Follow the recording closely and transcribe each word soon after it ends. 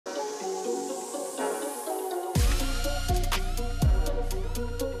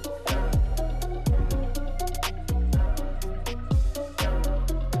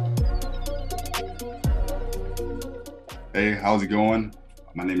Hey, how's it going?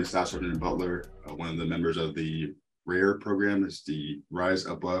 My name is Sergeant Butler. One of the members of the RARE program is the Rise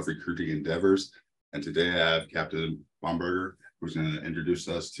Above Recruiting Endeavors. And today I have Captain Bambarger, who's going to introduce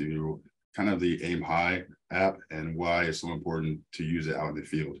us to kind of the AimHigh app and why it's so important to use it out in the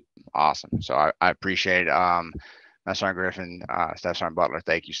field. Awesome. So I appreciate Master Sergeant Griffin, Staff Sergeant Butler.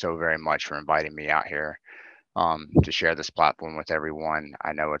 Thank you so very much for inviting me out here to share this platform with everyone.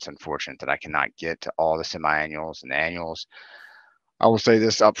 I know it's unfortunate that I cannot get to all the semi-annuals and the annuals. I will say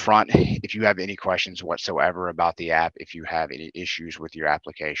this up front. If you have any questions whatsoever about the app, if you have any issues with your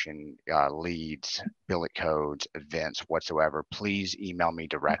application, leads, billet codes, events whatsoever, please email me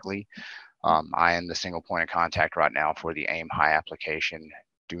directly. I am the single point of contact right now for the AimHigh application.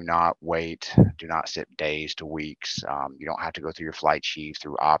 Do not wait. Do not sit days to weeks. You don't have to go through your flight chief,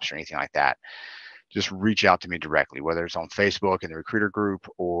 through ops, or anything like that. Just reach out to me directly, whether it's on Facebook in the recruiter group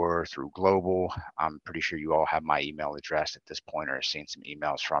or through Global. I'm pretty sure you all have my email address at this point or have seen some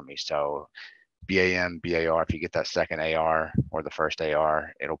emails from me. So BAR, if you get that second AR or the first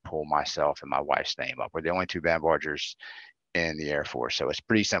AR, it'll pull myself and my wife's name up. We're the only two Bambargers in the Air Force. So it's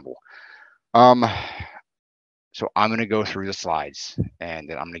pretty simple. Um, so I'm going to go through the slides and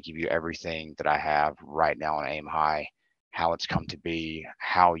then I'm going to give you everything that I have right now on AimHigh, how it's come to be,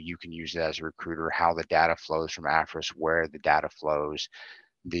 how you can use it as a recruiter, how the data flows from AFRIS, where the data flows,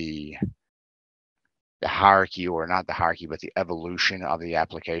 the hierarchy, or not the hierarchy, but the evolution of the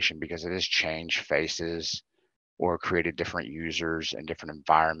application, because it has changed faces or created different users and different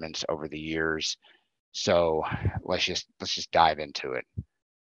environments over the years. So let's just dive into it.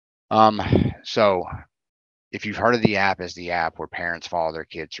 Um, so if you've heard of the app as the app where parents follow their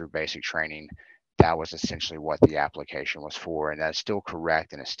kids through basic training, that was essentially what the application was for, and that's still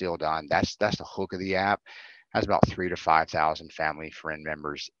correct and it's still done. That's the hook of the app. It has about 3,000 to 5,000 family friend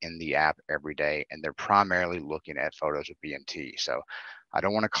members in the app every day, and they're primarily looking at photos of BMT. So I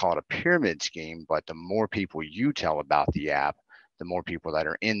don't want to call it a pyramid scheme, but the more people you tell about the app, the more people that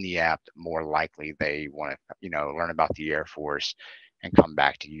are in the app, the more likely they want to, learn about the Air Force and come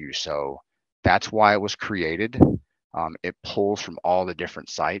back to you. So that's why it was created. It pulls from all the different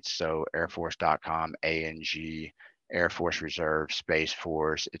sites. So airforce.com, ANG, Air Force Reserve, Space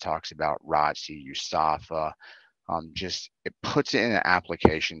Force. It talks about ROTC, USAFA. Just it puts it in an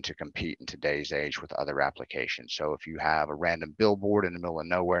application to compete in today's age with other applications. So if you have a random billboard in the middle of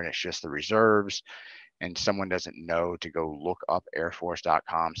nowhere and it's just the reserves, and someone doesn't know to go look up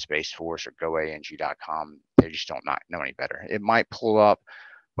airforce.com, Space Force, or goang.com, they just don't not know any better. It might pull up,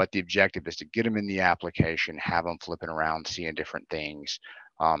 but the objective is to get them in the application, have them flipping around, seeing different things,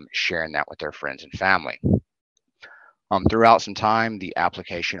 sharing that with their friends and family. Throughout some time, the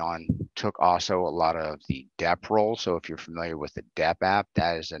application took also a lot of the DEP role. So if you're familiar with the DEP app,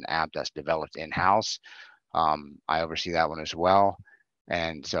 that is an app that's developed in-house. I oversee that one as well.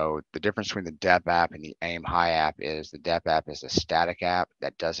 And so the difference between the DEP app and the AimHigh app is the DEP app is a static app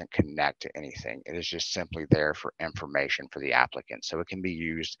that doesn't connect to anything. It is just simply there for information for the applicant. So it can be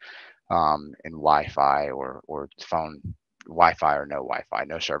used in Wi-Fi or phone, Wi-Fi or no Wi-Fi,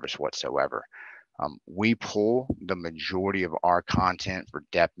 no service whatsoever. We pull the majority of our content for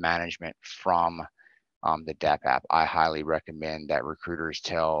DEP management from the DEP app. I highly recommend that recruiters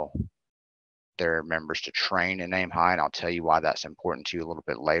tell their members to train in AimHigh, and I'll tell you why that's important to you a little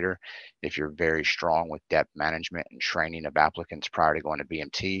bit later if you're very strong with DEP management and training of applicants prior to going to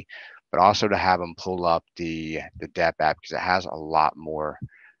BMT, but also to have them pull up the DEP app because it has a lot more,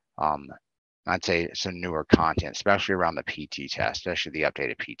 I'd say some newer content, especially around the PT test, especially the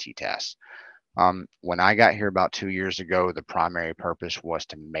updated PT test. When I got here about 2 years ago, the primary purpose was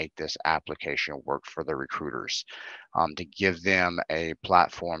to make this application work for the recruiters, to give them a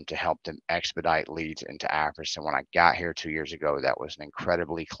platform to help them expedite leads into AFRIS. And when I got here 2 years ago, that was an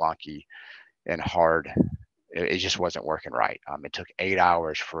incredibly clunky and hard. It just wasn't working right. It took 8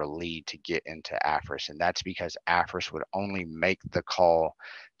 hours for a lead to get into AFRIS, and that's because AFRIS would only make the call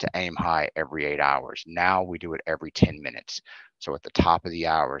to AimHigh every 8 hours. Now we do it every 10 minutes. So at the top of the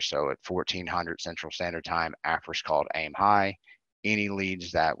hour, so at 1400 Central Standard Time, AFRIS called AimHigh. Any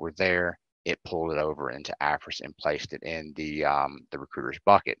leads that were there, it pulled it over into AFRIS and placed it in the recruiter's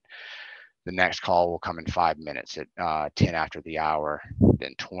bucket. The next call will come in 5 minutes at 10 after the hour,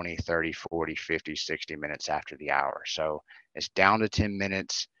 then 20, 30, 40, 50, 60 minutes after the hour. So it's down to 10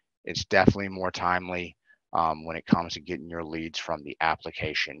 minutes. It's definitely more timely when it comes to getting your leads from the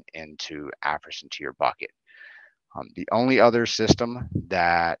application into AFRIS into your bucket. The only other system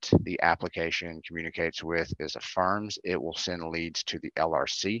that the application communicates with is Affirms. It will send leads to the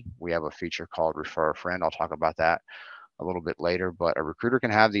LRC. We have a feature called Refer a Friend. I'll talk about that a little bit later, but a recruiter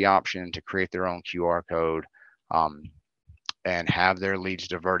can have the option to create their own QR code, and have their leads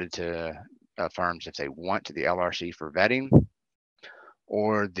diverted to firms if they want to the LRC for vetting,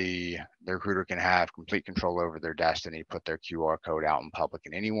 or the recruiter can have complete control over their destiny, put their QR code out in public,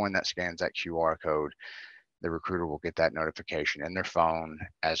 and anyone that scans that QR code, the recruiter will get that notification in their phone,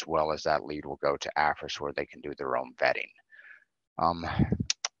 as well as that lead will go to AFRIS where they can do their own vetting.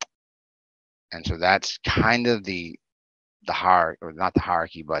 And so that's kind of the hierarchy, or not the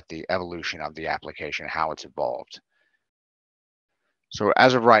hierarchy, but the evolution of the application, how it's evolved. So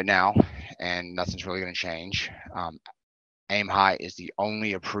as of right now, and nothing's really going to change, AimHigh is the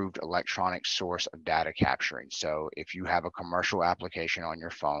only approved electronic source of data capturing. So if you have a commercial application on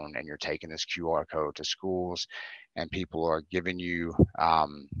your phone and you're taking this QR code to schools and people are giving you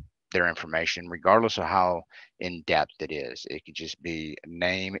their information, regardless of how in depth it is, it could just be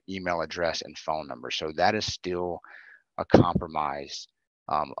name, email address, and phone number. So that is still a compromise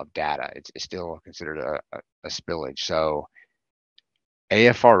of data. It's still considered a spillage. So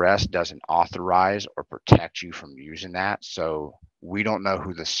AFRS doesn't authorize or protect you from using that. So we don't know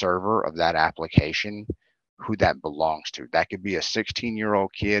who the server of that application, who that belongs to. That could be a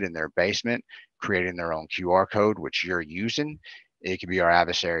 16-year-old kid in their basement creating their own QR code, which you're using. It could be our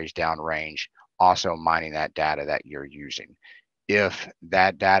adversaries downrange also mining that data that you're using. If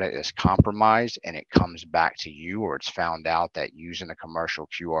that data is compromised and it comes back to you, or it's found out that using a commercial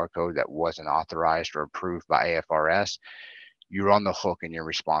QR code that wasn't authorized or approved by AFRS, you're on the hook and you're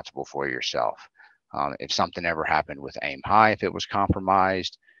responsible for yourself. If something ever happened with AimHigh, if it was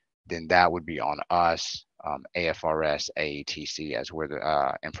compromised, then that would be on us, AFRS, AETC, as we're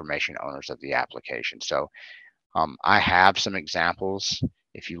the information owners of the application. So I have some examples.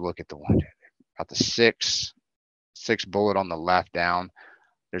 If you look at the one about the six bullet on the left down,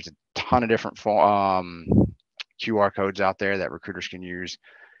 there's a ton of different QR codes out there that recruiters can use.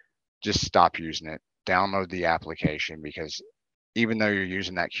 Just stop using it. Download the application, because even though you're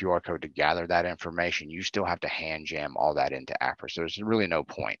using that QR code to gather that information, you still have to hand jam all that into AFRIS. So there's really no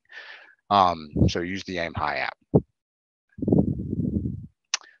point. So use the AimHigh app.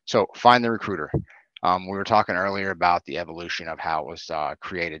 So find the recruiter. We were talking earlier about the evolution of how it was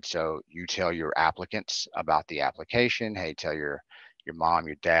created. So you tell your applicants about the application. Hey, tell your mom,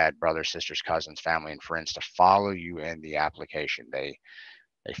 your dad, brothers, sisters, cousins, family, and friends to follow you in the application. They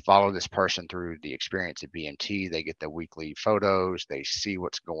follow this person through the experience at BMT. They get the weekly photos. They see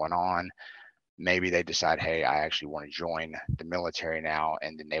what's going on. Maybe they decide, hey, I actually want to join the military now,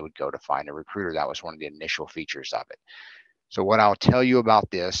 and then they would go to find a recruiter. That was one of the initial features of it. So what I'll tell you about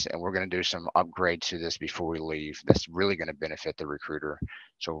this, and we're going to do some upgrades to this before we leave, that's really going to benefit the recruiter.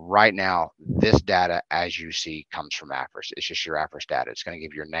 So right now, this data, as you see, comes from AFRIS. It's just your AFRIS data. It's going to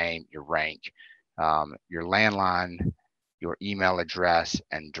give your name, your rank, your landline, your email address,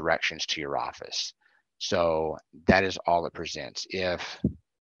 and directions to your office. So that is all it presents.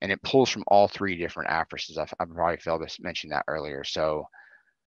 And it pulls from all three different AFRISs. I probably failed to mention that earlier. So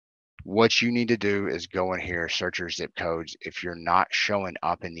what you need to do is go in here, search your zip codes. If you're not showing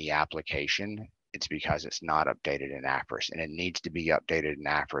up in the application, it's because it's not updated in AFRIS, and it needs to be updated in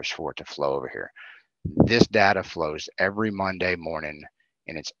AFRIS for it to flow over here. This data flows every Monday morning,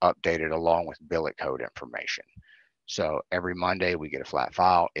 and it's updated along with billet code information. So every Monday we get a flat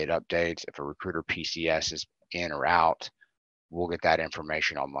file, it updates. If a recruiter PCS is in or out, we'll get that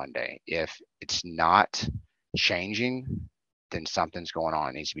information on Monday. If it's not changing, then something's going on.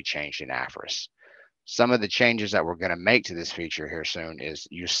 It needs to be changed in AFRIS. Some of the changes that we're going to make to this feature here soon is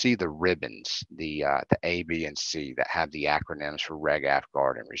you see the ribbons, the A, B, and C that have the acronyms for Reg, Af,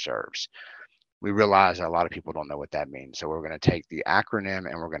 Guard, and Reserves. We realize that a lot of people don't know what that means. So we're going to take the acronym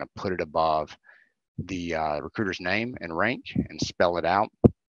and we're going to put it above the recruiter's name and rank and spell it out.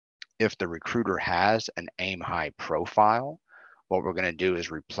 If the recruiter has an AimHigh profile, what we're going to do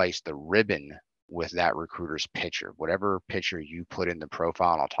is replace the ribbon with that recruiter's picture. Whatever picture you put in the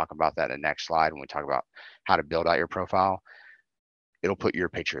profile, and I'll talk about that in the next slide when we talk about how to build out your profile, it'll put your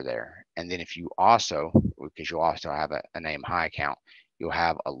picture there. And then if you also, because you'll also have an AimHigh account, you'll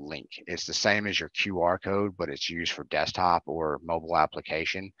have a link. It's the same as your QR code, but it's used for desktop or mobile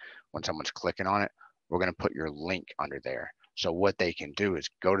application. When someone's clicking on it, we're going to put your link under there. So what they can do is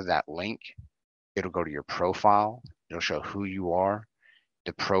go to that link. It'll go to your profile. It'll show who you are,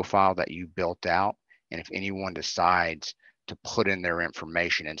 the profile that you built out. And if anyone decides to put in their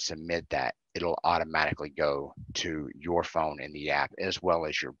information and submit that, it'll automatically go to your phone in the app, as well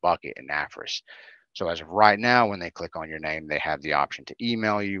as your bucket in AFRIS. So as of right now, when they click on your name, they have the option to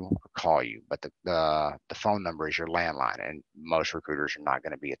email you or call you, but the phone number is your landline, and most recruiters are not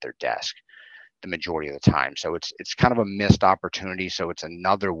going to be at their desk the majority of the time. So it's kind of a missed opportunity. So it's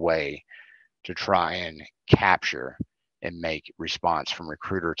another way to try and capture and make response from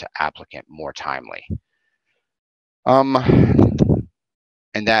recruiter to applicant more timely.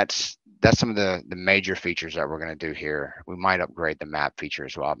 And that's some of the major features that we're going to do here. We might upgrade the map feature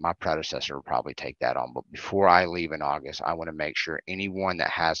as well. My predecessor will probably take that on. But before I leave in August, I want to make sure anyone that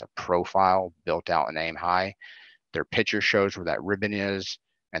has a profile built out in AimHigh, their picture shows where that ribbon is,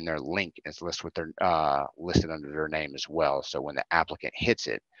 and their link is listed with their listed under their name as well. So when the applicant hits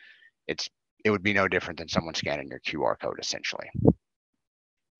it, it would be no different than someone scanning your QR code essentially.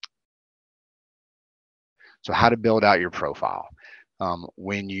 So how to build out your profile.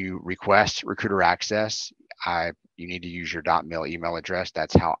 When you request recruiter access, you need to use your .mil email address.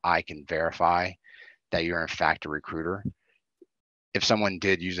 That's how I can verify that you're in fact a recruiter. If someone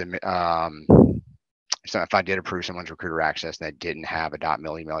did use so if I did approve someone's recruiter access and they didn't have a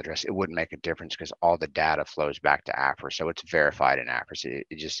 .mil email address, it wouldn't make a difference because all the data flows back to AFRIS. So it's verified in AFRIS.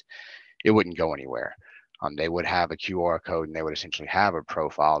 It wouldn't go anywhere. They would have a QR code and they would essentially have a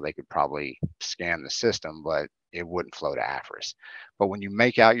profile. They could probably scan the system, but it wouldn't flow to AFRIS. But when you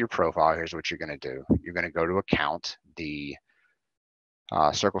make out your profile, here's what you're going to do. You're going to go to account, the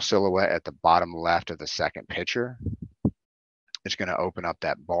circle silhouette at the bottom left of the second picture. It's going to open up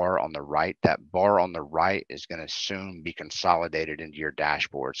that bar on the right. That bar on the right is going to soon be consolidated into your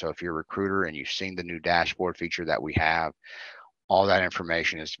dashboard. So if you're a recruiter and you've seen the new dashboard feature that we have, all that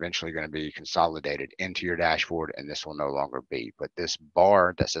information is eventually going to be consolidated into your dashboard, and this will no longer be. But this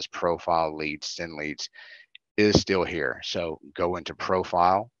bar that says profile leads, send leads is still here. So go into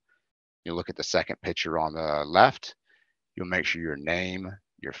profile. You look at the second picture on the left. You'll make sure your name,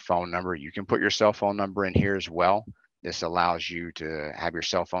 your phone number. You can put your cell phone number in here as well. This allows you to have your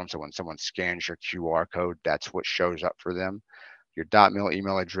cell phone. So when someone scans your QR code, that's what shows up for them. Your .mil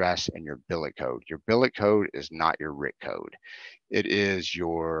email address and your billet code. Your billet code is not your RIT code. It is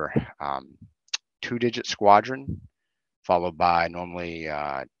your 2-digit squadron, followed by normally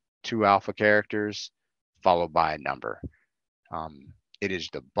 2 alpha characters, followed by a number. It is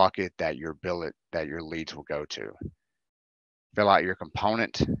the bucket that your billet, that your leads will go to. Fill out your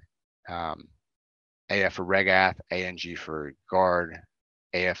component, AF for Reg App, ANG for Guard,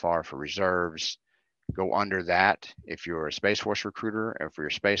 AFR for Reserves. Go under that. If you're a Space Force recruiter, and for your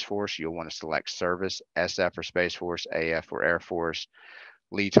Space Force, you'll want to select Service, SF for Space Force, AF for Air Force,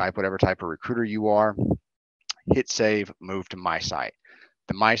 lead type, whatever type of recruiter you are. Hit save, move to My Site.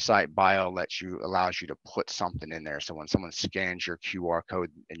 The My Site bio allows you to put something in there. So when someone scans your QR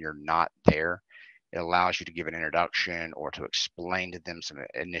code and you're not there, it allows you to give an introduction or to explain to them some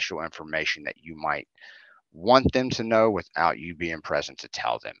initial information that you might want them to know without you being present to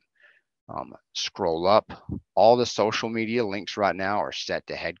tell them. Scroll up. All the social media links right now are set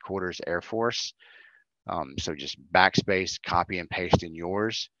to Headquarters Air Force. So just backspace, copy and paste in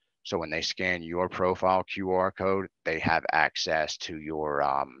yours. So when they scan your profile QR code, they have access to your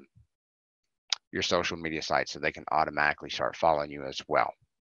social media site, so they can automatically start following you as well.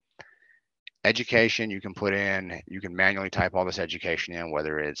 Education, you can put in, you can manually type all this education in,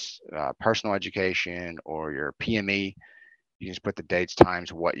 whether it's personal education or your PME. You just put the dates,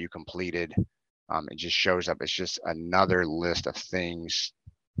 times, what you completed. It just shows up. It's just another list of things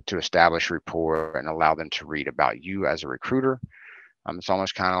to establish rapport and allow them to read about you as a recruiter. It's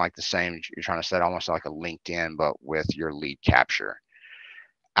almost kind of like the same, you're trying to set almost like a LinkedIn, but with your lead capture.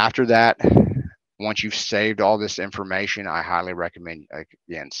 After that, once you've saved all this information, I highly recommend,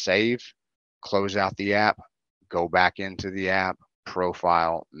 again, save, close out the app, go back into the app,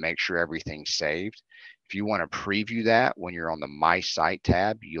 profile, make sure everything's saved. If you want to preview that, when you're on the My Site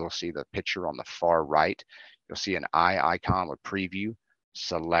tab, you'll see the picture on the far right. You'll see an eye icon with preview.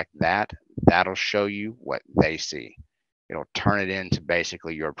 Select that. That'll show you what they see. It'll turn it into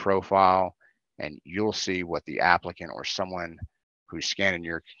basically your profile, and you'll see what the applicant or someone who's scanning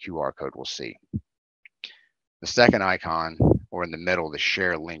your QR code will see. The second icon, or in the middle, the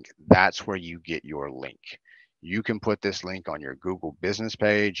share link, that's where you get your link. You can put this link on your Google business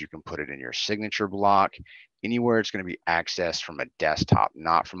page. You can put it in your signature block, anywhere it's going to be accessed from a desktop,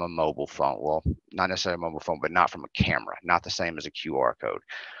 not from a mobile phone. Well, not necessarily a mobile phone, but not from a camera, not the same as a QR code.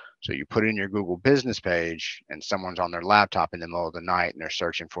 So you put it in your Google business page and someone's on their laptop in the middle of the night and they're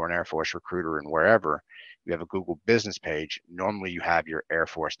searching for an Air Force recruiter, and wherever you have a Google business page, normally you have your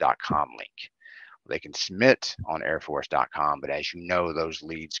airforce.com link. They can submit on airforce.com, but as you know, those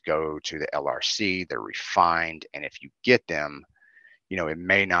leads go to the LRC, they're refined, and if you get them, it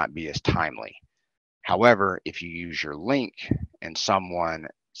may not be as timely. However, if you use your link and someone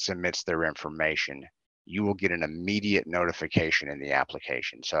submits their information, you will get an immediate notification in the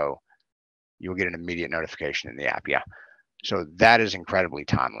application. So you'll get an immediate notification in the app. Yeah. So that is incredibly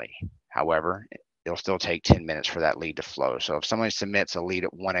timely. However, it'll still take 10 minutes for that lead to flow. So if somebody submits a lead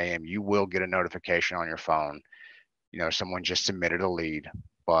at 1 a.m., you will get a notification on your phone. Someone just submitted a lead,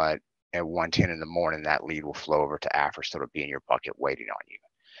 but at 1:10 in the morning, that lead will flow over to AFRA, so it'll be in your bucket waiting on you.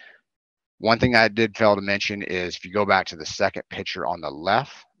 One thing I did fail to mention is if you go back to the second picture on the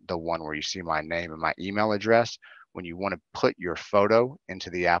left, the one where you see my name and my email address, when you want to put your photo into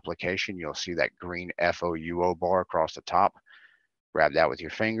the application, you'll see that green FOUO bar across the top. Grab that with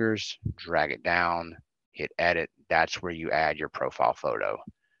your fingers, drag it down, hit edit. That's where you add your profile photo.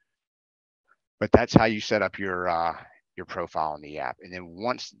 But that's how you set up your profile in the app. And then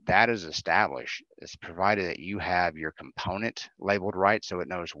once that is established, it's provided that you have your component labeled right, so it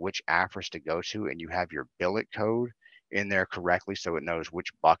knows which AFRIS to go to, and you have your billet code in there correctly, so it knows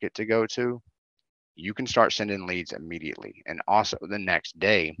which bucket to go to. You can start sending leads immediately. And also the next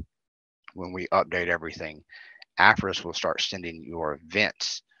day, when we update everything, AFRIS will start sending your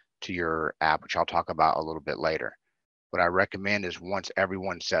events to your app, which I'll talk about a little bit later. What I recommend is once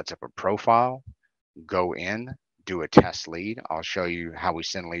everyone sets up a profile, go in, do a test lead. I'll show you how we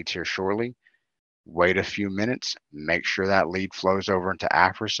send leads here shortly. Wait a few minutes, make sure that lead flows over into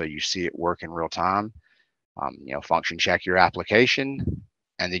AFRIS so you see it work in real time. Function check your application,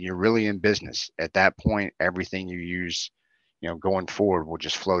 and then you're really in business. At that point, everything you use, going forward will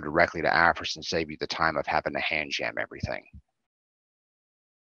just flow directly to AFRIS and save you the time of having to hand jam everything.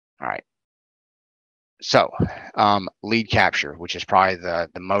 All right. So lead capture, which is probably the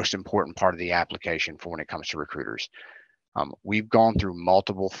most important part of the application for when it comes to recruiters. We've gone through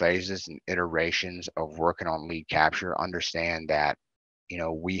multiple phases and iterations of working on lead capture. Understand that,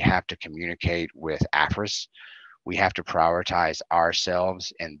 we have to communicate with AFRIS. We have to prioritize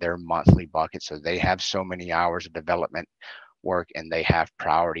ourselves and their monthly bucket. So they have so many hours of development work and they have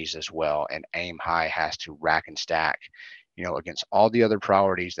priorities as well. And AimHigh has to rack and stack, against all the other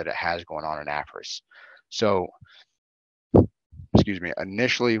priorities that it has going on in AFRIS. So,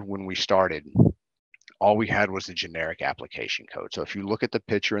 initially when we started, all we had was the generic application code. So if you look at the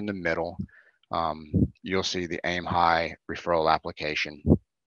picture in the middle, you'll see the AimHigh referral application.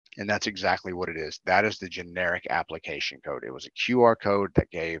 And that's exactly what it is. That is the generic application code. It was a QR code that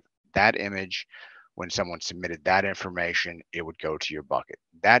gave that image. When someone submitted that information, it would go to your bucket.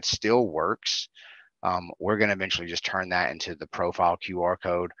 That still works. We're going to eventually just turn that into the profile QR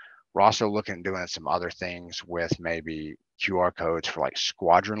code. We're also looking at doing some other things with maybe QR codes for like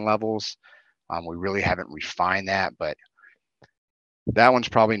squadron levels. We really haven't refined that, but that one's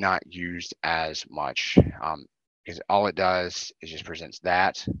probably not used as much because all it does is just presents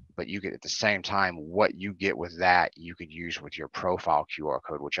that, but you get at the same time, what you get with that, you could use with your profile QR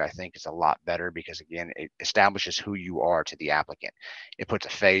code, which I think is a lot better because again, it establishes who you are to the applicant. It puts a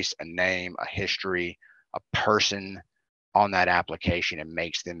face, a name, a history, a person on that application and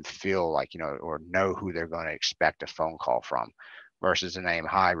makes them feel like, or know who they're going to expect a phone call from. Versus an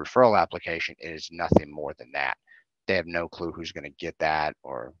AimHigh referral application is nothing more than that. They have no clue who's going to get that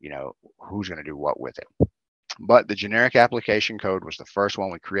or, who's going to do what with it. But the generic application code was the first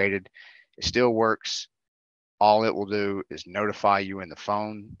one we created. It still works. All it will do is notify you in the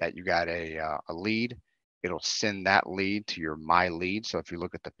phone that you got a lead. It'll send that lead to your My Lead. So if you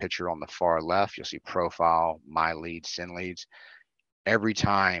look at the picture on the far left, you'll see profile, My Lead, send leads. Every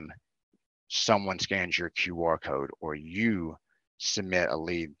time someone scans your QR code or you submit a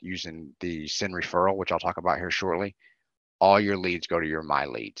lead using the send referral, which I'll talk about here shortly, all your leads go to your My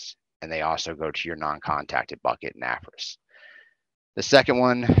Leads, and they also go to your non-contacted bucket in AFRIS. The second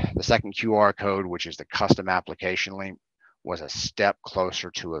one, the second QR code, which is the custom application link, was a step closer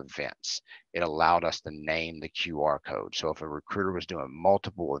to events. It allowed us to name the QR code. So if a recruiter was doing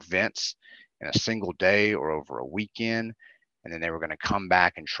multiple events in a single day or over a weekend, and then they were going to come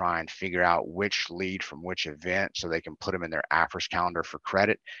back and try and figure out which lead from which event so they can put them in their AFRIS calendar for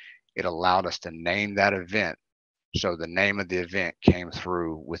credit, it allowed us to name that event. So the name of the event came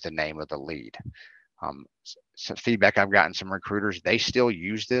through with the name of the lead. Some feedback I've gotten some recruiters, they still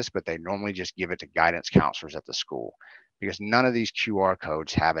use this, but they normally just give it to guidance counselors at the school because none of these QR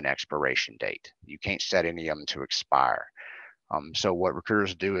codes have an expiration date. You can't set any of them to expire. So what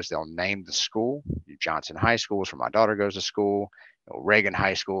recruiters do is they'll name the school. Johnson High School is where my daughter goes to school. Reagan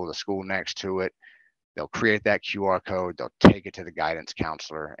High School, the school next to it. They'll create that QR code. They'll take it to the guidance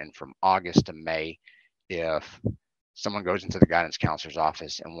counselor. And from August to May, if someone goes into the guidance counselor's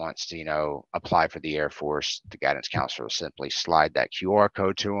office and wants to, apply for the Air Force, the guidance counselor will simply slide that QR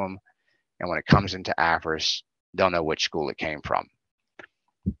code to them. And when it comes into AFRIS, they'll know which school it came from.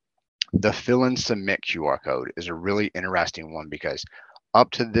 The fill and submit QR code is a really interesting one because up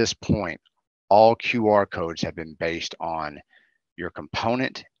to this point, all QR codes have been based on your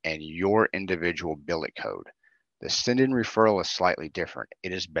component, and your individual billet code. The send in referral is slightly different.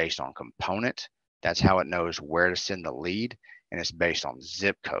 It is based on component. That's how it knows where to send the lead, and it's based on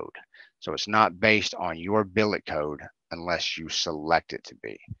zip code. So it's not based on your billet code unless you select it to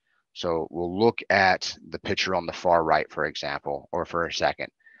be. So we'll look at the picture on the far right, for example, or for a second.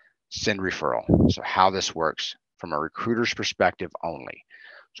 Send referral. So how this works from a recruiter's perspective only.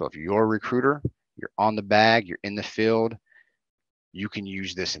 So if you're a recruiter, you're on the bag, you're in the field, you can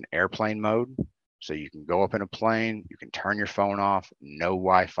use this in airplane mode. So you can go up in a plane, you can turn your phone off, no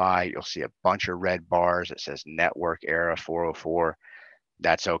Wi-Fi. You'll see a bunch of red bars that says network error 404.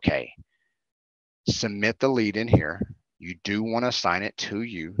 That's okay. Submit the lead in here. You do want to assign it to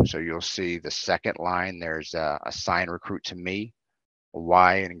you. So you'll see the second line, there's assign recruit to me,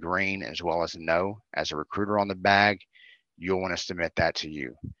 Y in green, as well as no. As a recruiter on the bag, you'll want to submit that to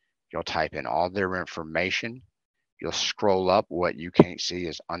you. You'll type in all their information. You'll scroll up. What you can't see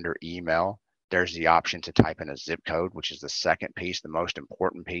is under email. There's the option to type in a zip code, which is the second piece, the most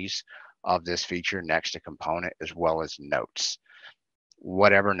important piece of this feature next to component, as well as notes.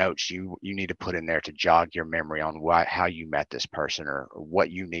 Whatever notes you need to put in there to jog your memory on how you met this person or what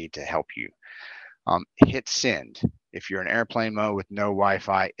you need to help you. Hit send. If you're in airplane mode with no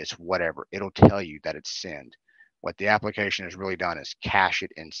Wi-Fi, it's whatever. It'll tell you that it's send. What the application has really done is cache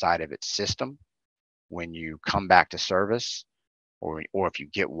it inside of its system. When you come back to service, or if you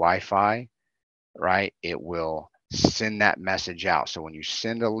get Wi-Fi, right, it will send that message out. So when you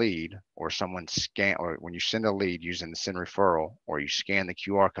send a lead or when you send a lead using the send referral, or you scan the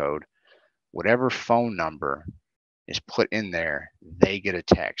QR code, whatever phone number is put in there, they get a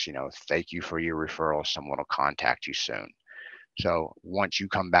text, thank you for your referral. Someone will contact you soon. So once you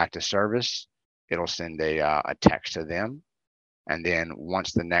come back to service, it'll send a text to them. And then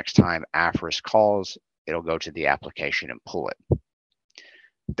once the next time AFRIS calls, it'll go to the application and pull it.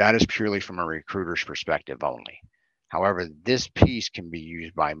 That is purely from a recruiter's perspective only. However, this piece can be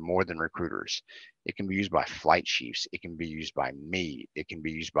used by more than recruiters. It can be used by flight chiefs. It can be used by me. It can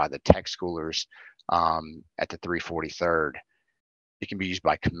be used by the tech schoolers at the 343rd. It can be used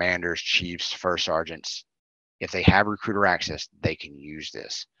by commanders, chiefs, first sergeants. If they have recruiter access, they can use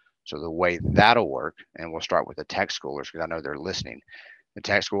this. So the way that'll work, and we'll start with the tech schoolers because I know they're listening. The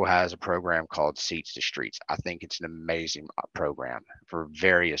tech school has a program called Seats to Streets. I think it's an amazing program for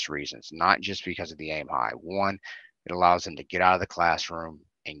various reasons, not just because of the AimHigh. One, it allows them to get out of the classroom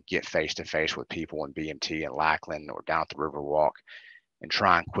and get face-to-face with people in BMT and Lackland or down at the Riverwalk and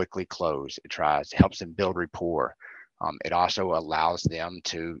try and quickly close. It helps them build rapport. It also allows them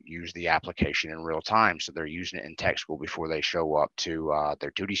to use the application in real time. So they're using it in tech school before they show up to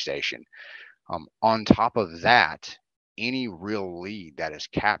their duty station. On top of that, any real lead that is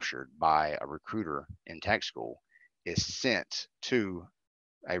captured by a recruiter in tech school is sent to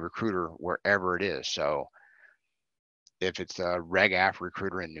a recruiter wherever it is. So if it's a Reg Af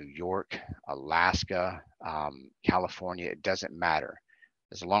recruiter in New York, Alaska, California, it doesn't matter.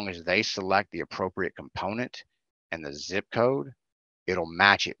 As long as they select the appropriate component and the zip code, it'll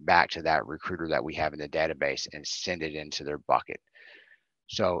match it back to that recruiter that we have in the database and send it into their bucket.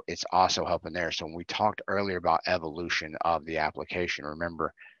 So it's also helping there. So when we talked earlier about evolution of the application,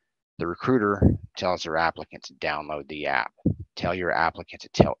 remember the recruiter tells their applicant to download the app. Tell your applicant to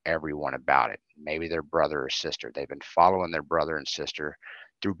tell everyone about it. Maybe their brother or sister. They've been following their brother and sister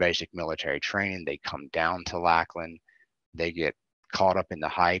through basic military training. They come down to Lackland. They get caught up in the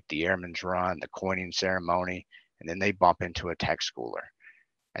hype, the airman's run, the coining ceremony, and then they bump into a tech schooler.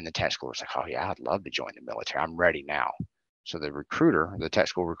 And the tech schooler's like, oh yeah, I'd love to join the military. I'm ready now. So the recruiter, the tech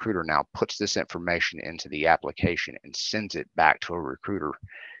school recruiter, now puts this information into the application and sends it back to a recruiter.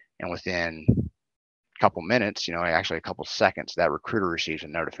 And within a couple minutes, actually a couple seconds, that recruiter receives a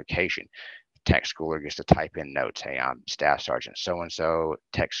notification. The tech schooler gets to type in notes. Hey, I'm Staff Sergeant so-and-so,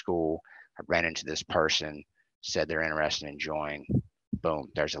 tech school. I ran into this person, said they're interested in joining. Boom,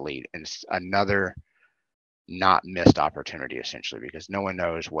 there's a lead. And it's another not missed opportunity, essentially, because no one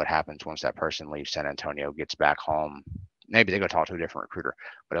knows what happens once that person leaves San Antonio, gets back home. Maybe they go talk to a different recruiter,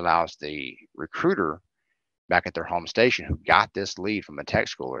 but allows the recruiter back at their home station who got this lead from a tech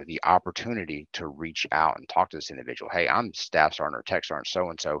schooler the opportunity to reach out and talk to this individual. Hey, I'm Staff Sergeant or Tech Sergeant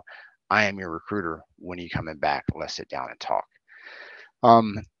so-and-so. I am your recruiter. When are you coming back? Let's sit down and talk.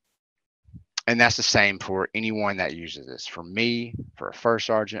 And that's the same for anyone that uses this. For me, for a first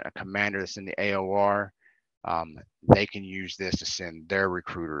sergeant, a commander that's in the AOR, they can use this to send their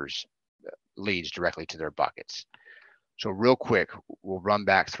recruiters leads directly to their buckets. So real quick, we'll run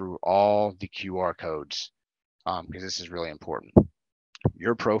back through all the QR codes because this is really important.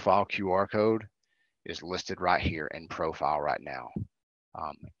 Your profile QR code is listed right here in profile right now.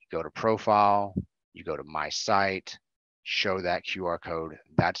 You go to profile, you go to my site, show that QR code.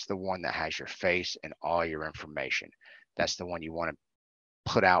 That's the one that has your face and all your information. That's the one you want to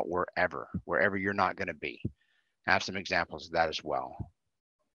put out wherever you're not going to be. I have some examples of that as well.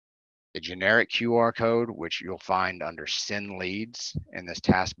 The generic QR code, which you'll find under send leads in this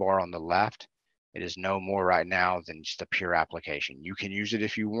taskbar on the left, it is no more right now than just a pure application. You can use it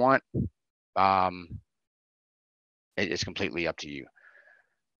if you want. It's completely up to you.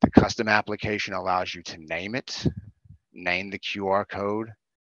 The custom application allows you to name it, name the QR code,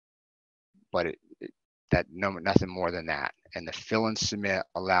 but nothing more than that. And the fill and submit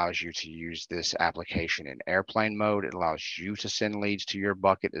allows you to use this application in airplane mode. It allows you to send leads to your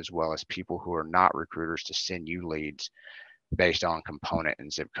bucket, as well as people who are not recruiters to send you leads based on component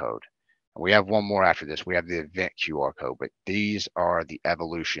and zip code. And we have one more after this. We have the event QR code, but these are the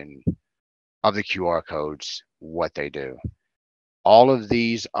evolution of the QR codes, what they do. All of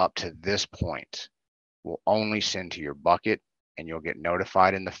these up to this point will only send to your bucket, and you'll get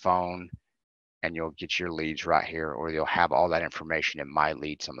notified in the phone, and you'll get your leads right here, or you'll have all that information in my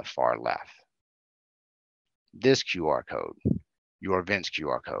leads on the far left. This QR code, your events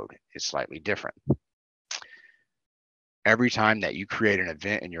QR code, is slightly different. Every time that you create an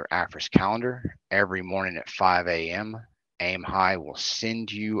event in your AFRIS calendar, every morning at 5 a.m., AimHigh will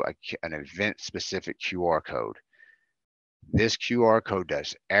send you an event-specific QR code. This QR code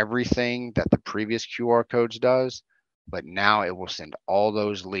does everything that the previous QR codes does, but now it will send all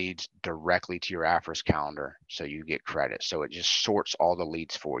those leads directly to your AFRIS calendar, so you get credit. So it just sorts all the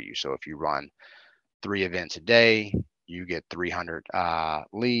leads for you. So if you run 3 events a day, you get 300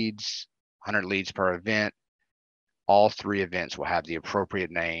 leads, 100 leads per event. All 3 events will have the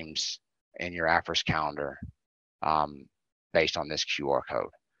appropriate names in your AFRIS calendar based on this QR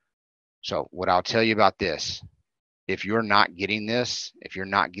code. So what I'll tell you about this, if you're not getting this, if you're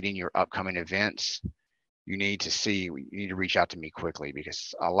not getting your upcoming events, you need to reach out to me quickly,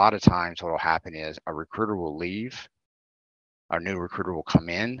 because a lot of times what will happen is a recruiter will leave, a new recruiter will come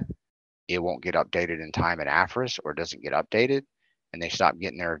in, it won't get updated in time at AFRIS, or it doesn't get updated, and they stop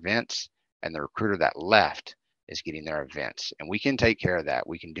getting their events, and the recruiter that left is getting their events. And we can take care of that.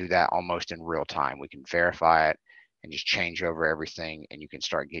 We can do that almost in real time. We can verify it and just change over everything, and you can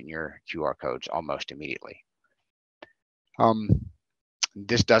start getting your QR codes almost immediately.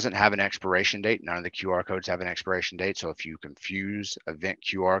 This doesn't have an expiration date. None of the QR codes have an expiration date. So if you confuse event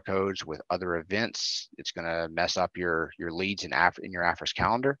QR codes with other events, it's going to mess up your leads in your AFRIS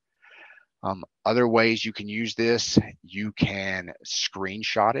calendar. Other ways you can use this, you can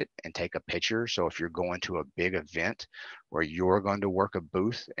screenshot it and take a picture. So if you're going to a big event where you're going to work a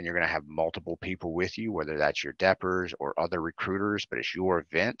booth and you're going to have multiple people with you, whether that's your DEPers or other recruiters, but it's your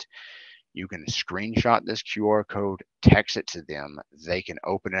event, you can screenshot this QR code, text it to them. They can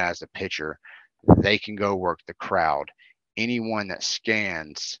open it as a picture. They can go work the crowd. Anyone that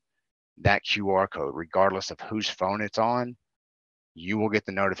scans that QR code, regardless of whose phone it's on, you will get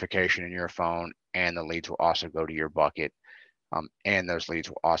the notification in your phone, and the leads will also go to your bucket, and those leads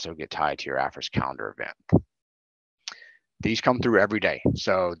will also get tied to your AFRIS calendar event. These come through every day.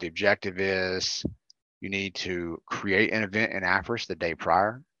 So the objective is you need to create an event in AFRIS the day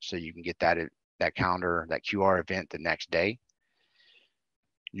prior, so you can get that calendar, that QR event the next day.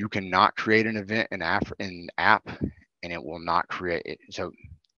 You cannot create an event in app, and it will not create it. So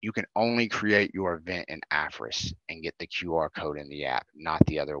you can only create your event in AFRIS and get the QR code in the app, not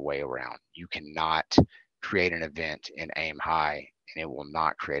the other way around. You cannot create an event in AimHigh and it will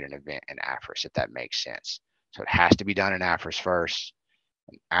not create an event in AFRIS, if that makes sense. So it has to be done in AFRIS first.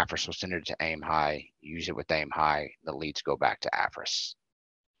 AFRIS will send it to AimHigh, use it with AimHigh, the leads go back to AFRIS.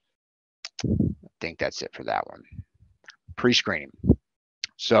 I think that's it for that one. Pre-screening.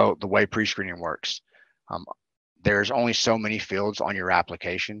 So the way pre-screening works, there's only so many fields on your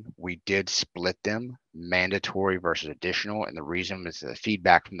application. We did split them, mandatory versus additional, and the reason is the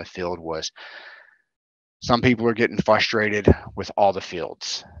feedback from the field was some people are getting frustrated with all the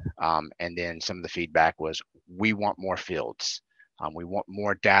fields. And then some of the feedback was, we want more fields. We want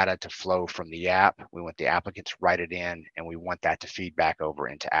more data to flow from the app. We want the applicants to write it in, and we want that to feed back over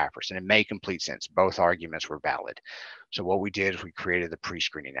into AFRIS. And it made complete sense. Both arguments were valid. So what we did is we created the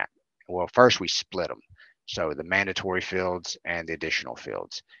pre-screening app. Well, first we split them. So the mandatory fields and the additional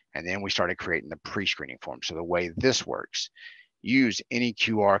fields. And then we started creating the pre-screening form. So the way this works, use any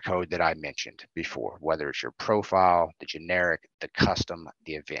QR code that I mentioned before, whether it's your profile, the generic, the custom,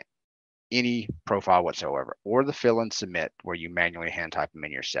 the event, any profile whatsoever, or the fill and submit where you manually hand type them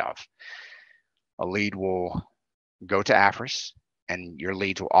in yourself. A lead will go to AFRIS, and your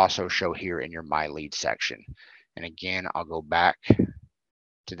leads will also show here in your My Leads section. And again, I'll go back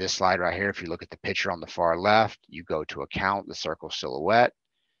to this slide right here. If you look at the picture on the far left, you go to Account, the circle silhouette.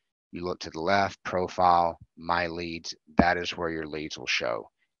 You look to the left, Profile, My Leads. That is where your leads will show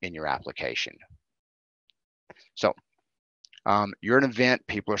in your application. So you're an event,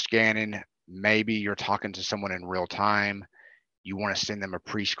 people are scanning. Maybe you're talking to someone in real time. You want to send them a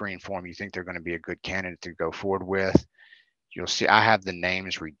pre-screen form. You think they're going to be a good candidate to go forward with. You'll see I have the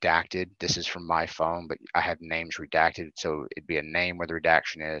names redacted. This is from my phone, but I have names redacted. So it'd be a name where the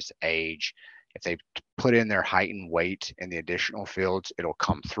redaction is, age. If they put in their height and weight in the additional fields, it'll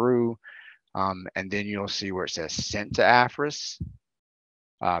come through. And then you'll see where it says sent to AFRIS,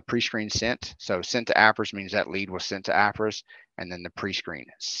 pre-screen sent. So sent to AFRIS means that lead was sent to AFRIS, and then the pre-screen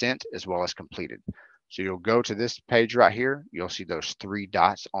sent as well as completed. So you'll go to this page right here. You'll see those 3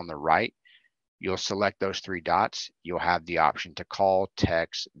 dots on the right. You'll select those 3 dots. You'll have the option to call,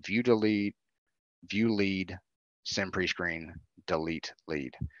 text, view lead, send pre-screen, delete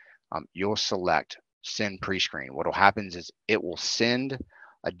lead. You'll select send pre-screen. What will happen is it will send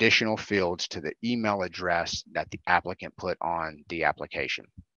additional fields to the email address that the applicant put on the application.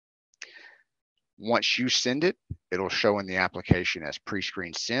 Once you send it, it'll show in the application as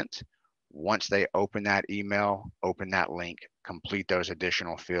pre-screen sent. Once they open that email, open that link, complete those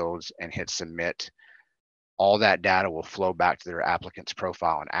additional fields and hit submit, all that data will flow back to their applicant's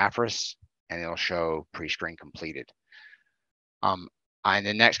profile in AFRIS, and it'll show pre-screen completed. In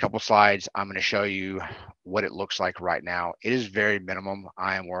the next couple slides, I'm going to show you what it looks like right now. It is very minimum.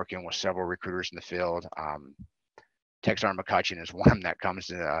 I am working with several recruiters in the field. Texar McCutcheon is one that comes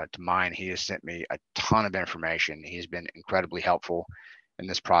to mind. He has sent me a ton of information. He's been incredibly helpful in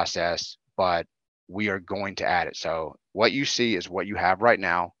this process, but we are going to add it. So what you see is what you have right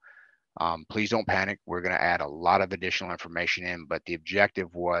now. Please don't panic. We're going to add a lot of additional information in, but the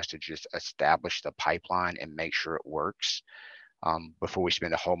objective was to just establish the pipeline and make sure it works before we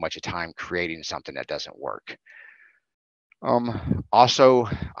spend a whole bunch of time creating something that doesn't work. Also,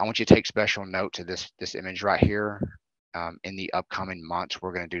 I want you to take special note to this image right here. In the upcoming months,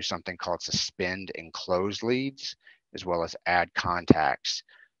 we're going to do something called suspend and close leads, as well as add contacts.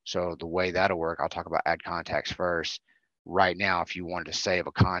 So the way that'll work, I'll talk about add contacts first. Right now, if you wanted to save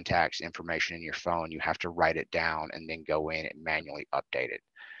a contact's information in your phone, you have to write it down and then go in and manually update it.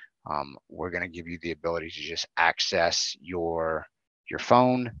 We're going to give you the ability to just access your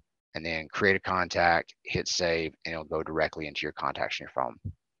phone and then create a contact, hit save, and it'll go directly into your contacts in your phone.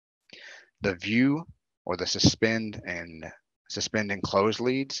 The view or the suspend and close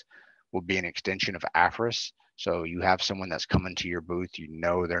leads will be an extension of AFRIS. So you have someone that's coming to your booth, you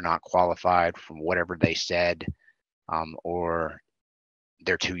know they're not qualified from whatever they said, or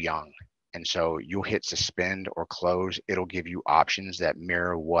they're too young. And so you'll hit suspend or close. It'll give you options that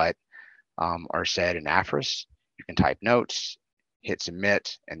mirror what are said in AFRIS. You can type notes, hit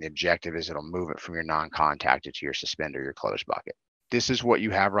submit, and the objective is it'll move it from your non-contacted to your suspend or your close bucket. This is what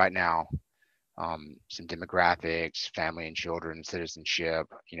you have right now. Some demographics, family and children, citizenship,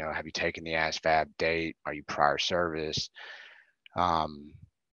 have you taken the ASVAB date? Are you prior service?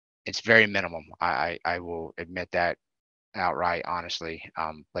 It's very minimum. I will admit that outright, honestly,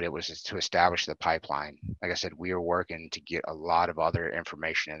 but it was to establish the pipeline. Like I said, we are working to get a lot of other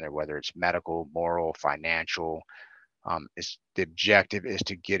information in there, whether it's medical, moral, financial. The objective is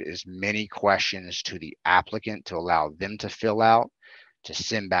to get as many questions to the applicant to allow them to fill out, to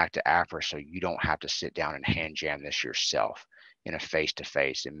send back to AFRIS, so you don't have to sit down and hand jam this yourself in a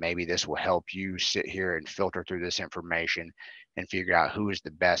face-to-face. And maybe this will help you sit here and filter through this information and figure out who is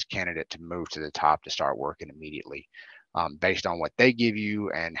the best candidate to move to the top to start working immediately, based on what they give you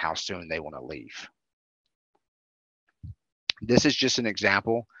and how soon they want to leave. This is just an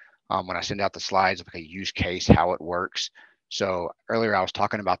example. When I send out the slides of a use case, how it works. So earlier I was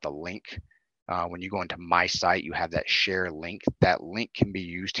talking about the link. When you go into my site, you have that share link. That link can be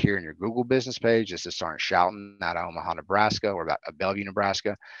used here in your Google business page. This is Sergeant Shelton out of Omaha, Nebraska, or about Bellevue,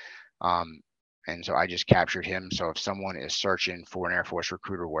 Nebraska. And so I just captured him. So if someone is searching for an Air Force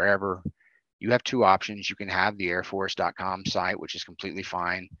recruiter wherever, you have 2 options. You can have the airforce.com site, which is completely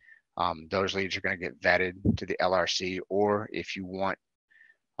fine. Those leads are going to get vetted to the LRC, or if you want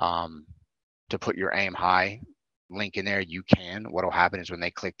to put your AimHigh link in there, you can. What will happen is when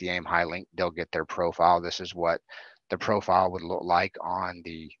they click the AimHigh link, they'll get their profile. This is what the profile would look like on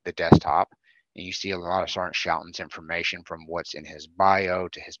the desktop. And you see a lot of Sergeant Shelton's information, from what's in his bio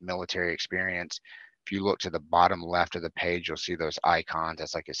to his military experience. If you look to the bottom left of the page, you'll see those icons.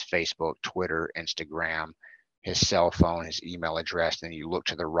 That's like his Facebook, Twitter, Instagram, his cell phone, his email address. Then you look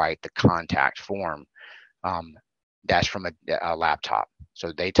to the right, the contact form. That's from a laptop.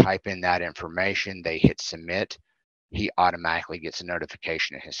 So they type in that information, they hit submit. He automatically gets a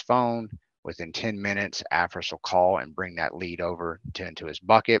notification in his phone. Within 10 minutes, AFRIS will call and bring that lead over into his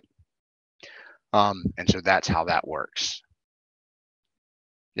bucket. And so that's how that works.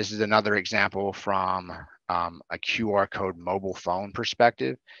 This is another example from a QR code mobile phone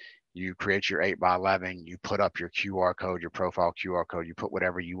perspective. You create your 8x11, you put up your QR code, your profile QR code, you put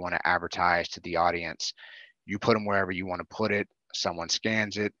whatever you want to advertise to the audience. You put them wherever you want to put it. Someone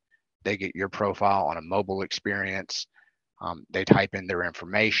scans it. They get your profile on a mobile experience. They type in their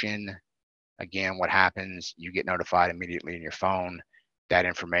information. Again, what happens, you get notified immediately in your phone. That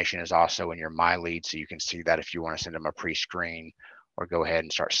information is also in your My Lead, so you can see that if you want to send them a pre-screen or go ahead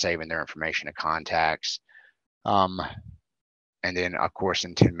and start saving their information to contacts. And then, of course,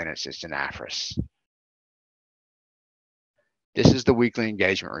 in 10 minutes, it's an AFRIS. This is the weekly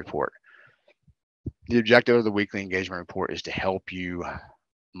engagement report. The objective of the weekly engagement report is to help you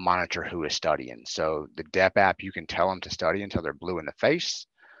monitor who is studying. So the DEP app, you can tell them to study until they're blue in the face.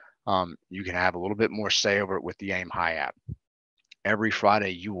 You can have a little bit more say over it with the AimHigh app. Every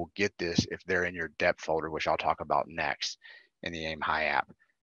Friday, you will get this if they're in your DEP folder, which I'll talk about next in the AimHigh app.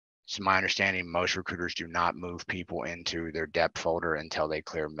 It's my understanding most recruiters do not move people into their DEP folder until they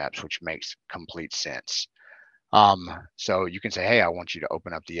clear MEPS, which makes complete sense. So you can say, hey, I want you to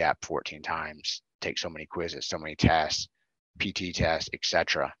open up the app 14 times, take so many quizzes, so many tests, PT tests,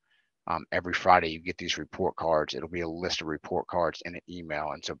 etc. Every Friday you get these report cards. It'll be a list of report cards in an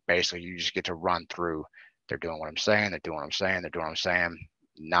email. And so basically you just get to run through, they're doing what I'm saying, they're doing what I'm saying, they're doing what I'm saying,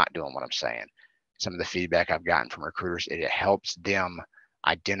 not doing what I'm saying. Some of the feedback I've gotten from recruiters, it helps them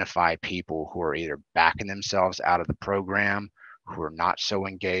identify people who are either backing themselves out of the program, who are not so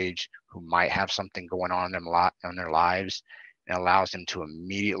engaged, who might have something going on in their lives, and allows them to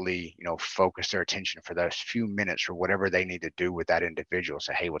immediately, focus their attention for those few minutes or whatever they need to do with that individual.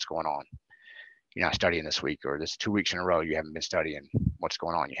 Say, hey, what's going on? You're not studying this week, or this 2 weeks in a row you haven't been studying. What's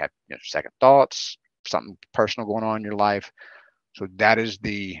going on? You have second thoughts, something personal going on in your life. So that is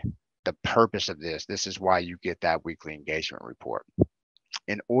the purpose of this. This is why you get that weekly engagement report.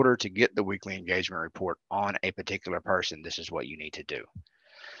 In order to get the weekly engagement report on a particular person, this is what you need to do.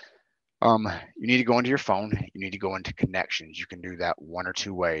 You need to go into your phone. You need to go into connections. You can do that one or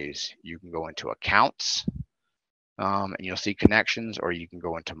two ways. You can go into accounts, and you'll see connections, or you can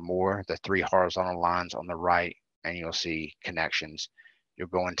go into more, the three horizontal lines on the right, and you'll see connections. You'll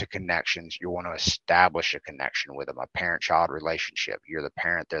go into connections. You'll want to establish a connection with them, a parent-child relationship. You're the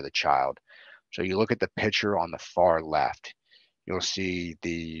parent, they're the child. So you look at the picture on the far left. You'll see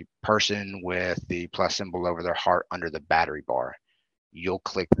the person with the plus symbol over their heart under the battery bar. You'll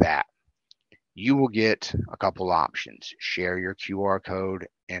click that. You will get a couple options: share your QR code,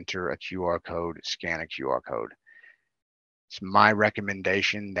 enter a QR code, scan a QR code. It's my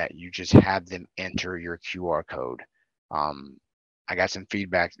recommendation that you just have them enter your QR code. I got some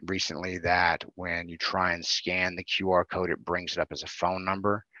feedback recently that when you try and scan the QR code, it brings it up as a phone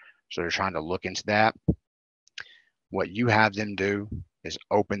number. So they're trying to look into that. What you have them do is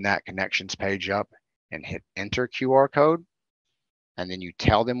open that connections page up and hit enter QR code. And then you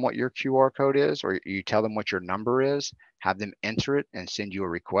tell them what your QR code is, or you tell them what your number is, have them enter it and send you a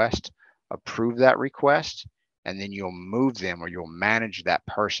request, approve that request, and then you'll move them, or you'll manage that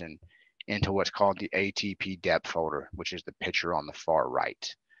person into what's called the ATP DEP folder, which is the picture on the far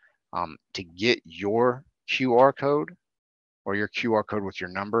right. To get your QR code, or your QR code with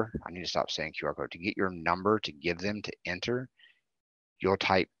your number, I need to stop saying QR code, to get your number to give them to enter, you'll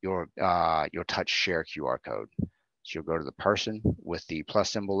touch share QR code. So you'll go to the person with the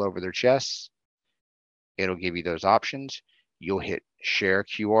plus symbol over their chest. It'll give you those options. You'll hit share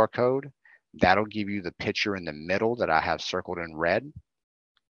QR code. That'll give you the picture in the middle that I have circled in red.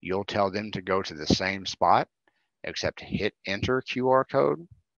 You'll tell them to go to the same spot, except hit enter QR code.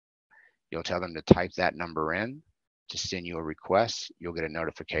 You'll tell them to type that number in to send you a request. You'll get a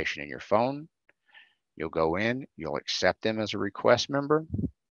notification in your phone. You'll go in, you'll accept them as a request member,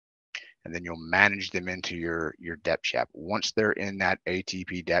 and then you'll manage them into your DEP chat. Once they're in that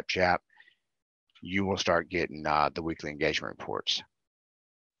ATP DEP chat, you will start getting the weekly engagement reports.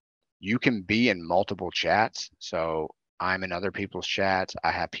 You can be in multiple chats. So I'm in other people's chats.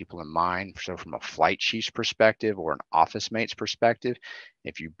 I have people in mine. So from a flight chief's perspective or an office mate's perspective,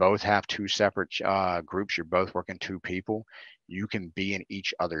 if you both have two separate groups, you're both working two people, you can be in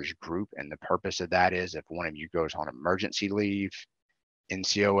each other's group. And the purpose of that is if one of you goes on emergency leave,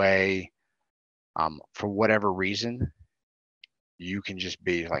 NCOA, for whatever reason, you can just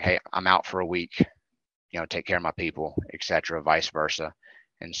be like, hey, I'm out for a week, take care of my people, etc., vice versa.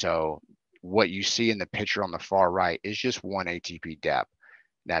 And so what you see in the picture on the far right is just one ATP dep.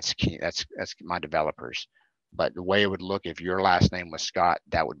 That's key. That's my developers. But the way it would look if your last name was Scott,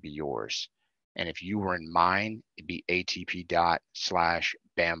 that would be yours. And if you were in mine, it'd be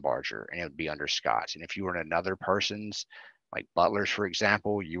ATP./Bambarger, and it would be under Scott's. And if you were in another person's, like Butler's, for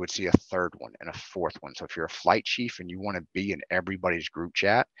example, you would see a third one and a fourth one. So if you're a flight chief and you want to be in everybody's group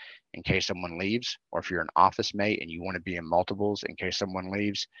chat in case someone leaves, or if you're an office mate and you want to be in multiples in case someone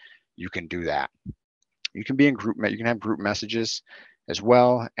leaves, you can do that. You can be in group, you can have group messages as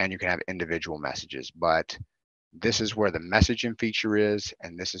well, and you can have individual messages, but this is where the messaging feature is,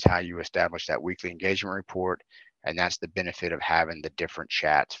 and this is how you establish that weekly engagement report, and that's the benefit of having the different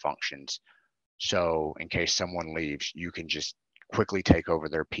chats functions. So in case someone leaves, you can just quickly take over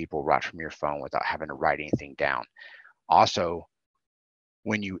their people right from your phone without having to write anything down. Also,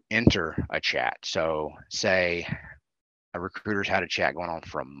 when you enter a chat, so say a recruiter's had a chat going on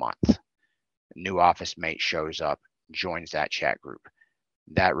for a month, a new office mate shows up, joins that chat group.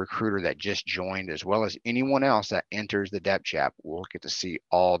 That recruiter that just joined, as well as anyone else that enters the dep chat, will get to see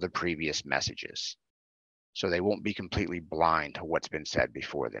all the previous messages. So they won't be completely blind to what's been said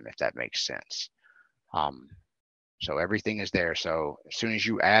before them, if that makes sense. So everything is there. So as soon as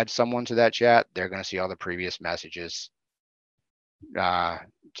you add someone to that chat, they're going to see all the previous messages.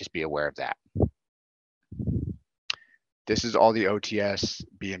 Just be aware of that. This is all the OTS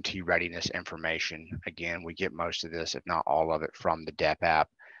BMT readiness information. Again, we get most of this, if not all of it, from the dep app.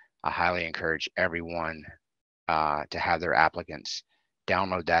 I highly encourage everyone to have their applicants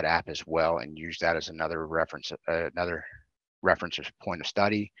download that app as well and use that as another reference as point of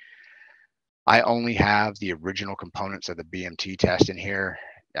study. I only have the original components of the BMT test in here.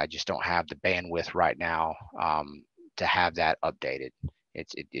 I just don't have the bandwidth right now to have that updated.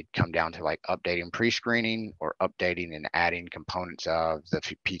 It come down to like updating pre-screening or updating and adding components of the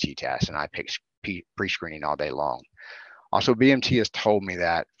PT test, and I pick pre-screening all day long. Also, BMT has told me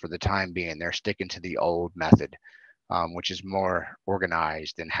that for the time being, they're sticking to the old method, which is more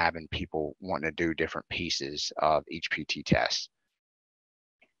organized than having people wanting to do different pieces of each PT test.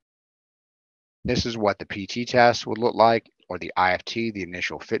 This is what the PT test would look like, or the IFT, the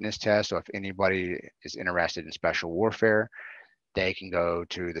initial fitness test. So if anybody is interested in special warfare, they can go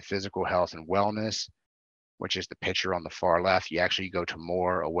to the physical health and wellness, which is the picture on the far left. You actually go to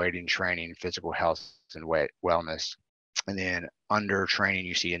more, awaiting training, physical health and wellness. And then under training,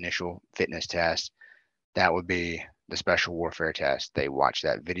 you see initial fitness test. That would be the special warfare test. They watch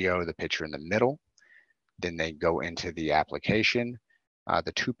that video, the picture in the middle. Then they go into the application.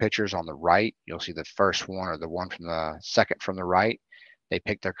 The two pictures on the right, you'll see the first one or the one from the second from the right. They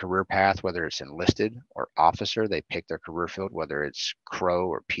pick their career path, whether it's enlisted or officer. They pick their career field, whether it's Crow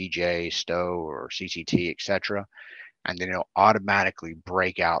or PJ, Stowe or CCT, etc. And then it'll automatically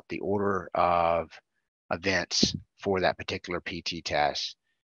break out the order of events for that particular PT test.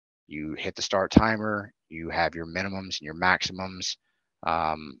 You hit the start timer, you have your minimums and your maximums,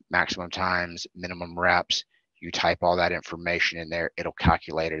 maximum times, minimum reps. You type all that information in there, it'll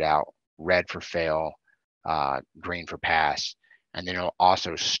calculate it out. Red for fail, green for pass. And then it'll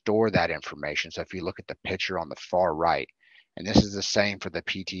also store that information. So if you look at the picture on the far right, and this is the same for the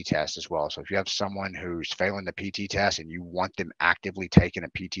PT test as well. So if you have someone who's failing the PT test and you want them actively taking a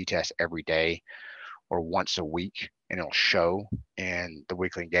PT test every day or once a week, and it'll show in the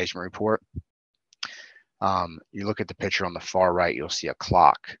weekly engagement report. You look at the picture on the far right, you'll see a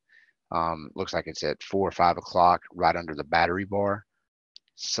clock. Looks like it's at 4 or 5 o'clock right under the battery bar.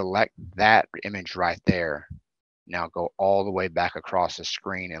 Select that image right there. Now go all the way back across the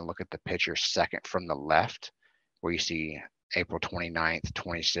screen and look at the picture second from the left, where you see April 29th,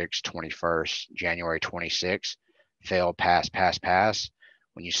 26th, 21st, January 26th, fail, pass, pass, pass.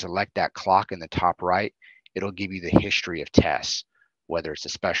 When you select that clock in the top right, it'll give you the history of tests, whether it's a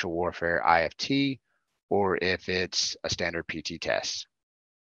special warfare IFT or if it's a standard PT test.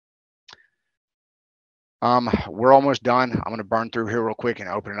 We're almost done. I'm going to burn through here real quick and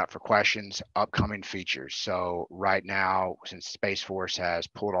open it up for questions. Upcoming features. So right now, since Space Force has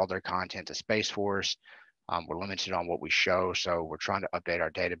pulled all their content to Space Force, we're limited on what we show. So we're trying to update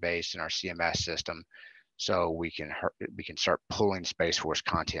our database and our CMS system so we can start pulling Space Force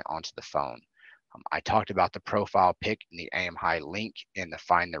content onto the phone. I talked about the profile pick in the AimHigh link in the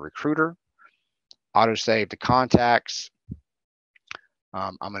Find the Recruiter. Autosave the contacts.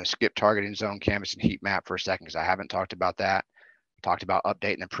 I'm going to skip targeting zone, canvas, and heat map for a second because I haven't talked about that. Talked about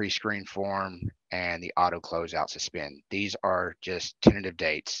updating the pre-screen form and the auto closeout suspend. These are just tentative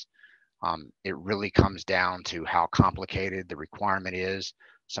dates. It really comes down to how complicated the requirement is.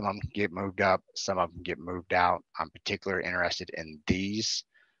 Some of them get moved up, some of them get moved out. I'm particularly interested in these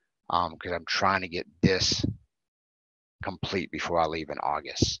because I'm trying to get this complete before I leave in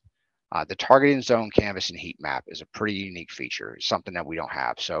August. The targeting zone canvas and heat map is a pretty unique feature. It's something that we don't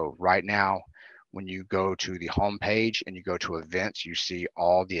have. So right now, when you go to the home page and you go to events, you see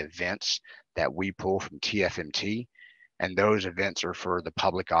all the events that we pull from TFMT. And those events are for the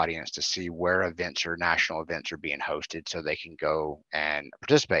public audience to see where events or national events are being hosted so they can go and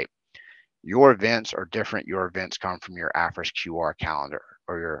participate. Your events are different. Your events come from your AFRIS QR calendar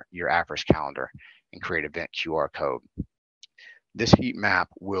or your AFRIS calendar and create event QR code. This heat map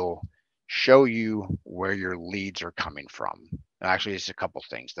will show you where your leads are coming from. Actually, it's a couple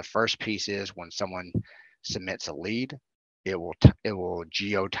things. The first piece is when someone submits a lead, it will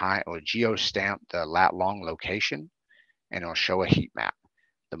geo stamp the lat long location, and it'll show a heat map.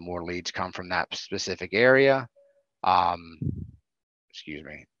 The more leads come from that specific area, the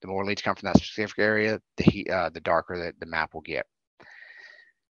more leads come from that specific area, the darker the map will get.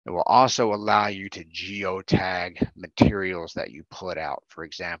 It will also allow you to geotag materials that you put out. For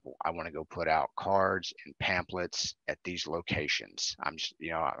example, I want to go put out cards and pamphlets at these locations. I'm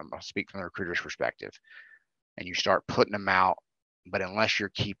I'll speak from the recruiter's perspective. And you start putting them out, but unless you're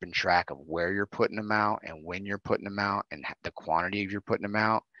keeping track of where you're putting them out and when you're putting them out and the quantity of you're putting them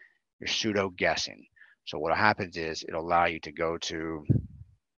out, you're pseudo guessing. So what happens is it'll allow you to go to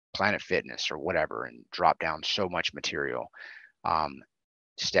Planet Fitness or whatever and drop down so much material.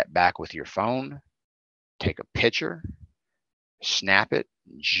 Step back with your phone, take a picture, snap it,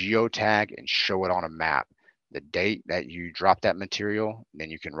 geotag, and show it on a map. The date that you drop that material,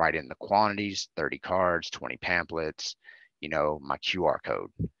 then you can write in the quantities, 30 cards, 20 pamphlets, my QR code,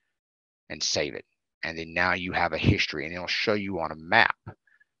 and save it. And then now you have a history, and it'll show you on a map.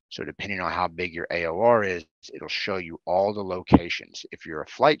 So depending on how big your AOR is, it'll show you all the locations. If you're a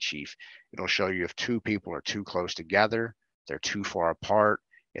flight chief, it'll show you if two people are too close together, they're too far apart,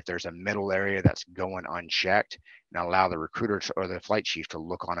 if there's a middle area that's going unchecked, and allow the recruiter or the flight chief to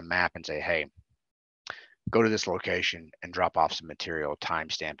look on a map and say, hey, go to this location and drop off some material,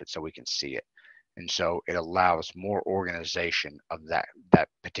 timestamp it so we can see it. And so it allows more organization of that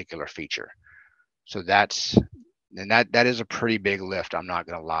particular feature. So that is a pretty big lift, I'm not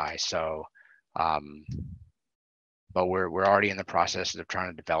gonna lie. So but we're already in the process of trying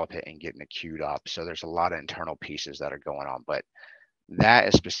to develop it and getting it queued up. So there's a lot of internal pieces that are going on, but that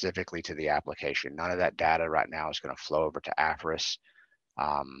is specifically to the application. None of that data right now is going to flow over to AFRIS.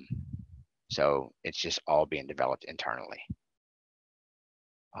 So it's just all being developed internally.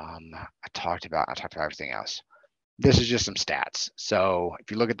 I talked about everything else. This is just some stats. So if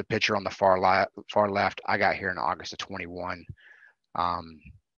you look at the picture on the far left, I got here in August of 21.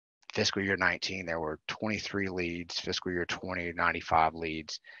 Fiscal year 19, there were 23 leads. Fiscal year 20, 95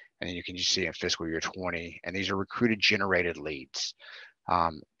 leads. And then you can just see in fiscal year 20, and these are recruited generated leads.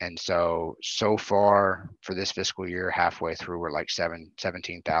 And so far for this fiscal year, halfway through, we're like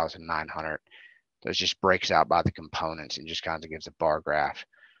 17,900. That just breaks out by the components and just kind of gives a bar graph.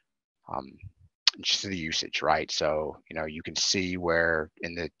 Just the usage, right? So, you can see where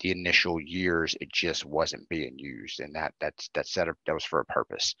in the initial years, it just wasn't being used. And that was for a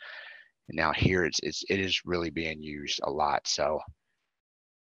purpose. And now here it is really being used a lot. So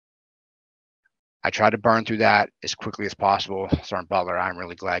I tried to burn through that as quickly as possible. Sergeant Butler, I'm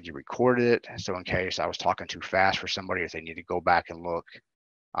really glad you recorded it. So in case I was talking too fast for somebody, if they need to go back and look,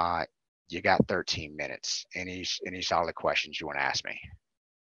 you got 13 minutes. Any solid questions you want to ask me?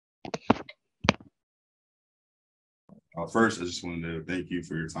 First, I just wanted to thank you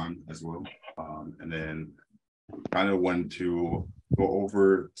for your time as well. And then kind of wanted to go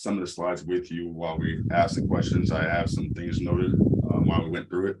over some of the slides with you while we ask the questions. I have some things noted while we went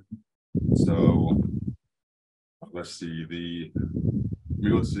through it. So let's see, let me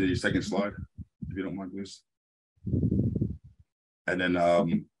go to the second slide, if you don't mind, please. And then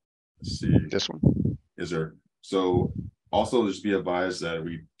let's see. This one? Yes, sir. So also just be advised that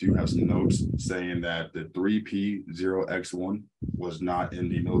we do have some notes saying that the 3P0X1 was not in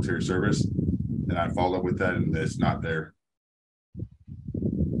the military service. And I follow up with that, and it's not there.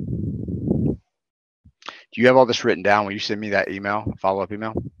 Do you have all this written down? Will you send me that email, follow-up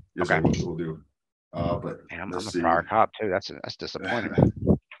email? Yes, okay. We'll do. But I'm a prior cop too. That's disappointing.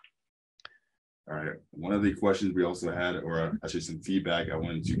 All right. One of the questions we also had, or actually some feedback I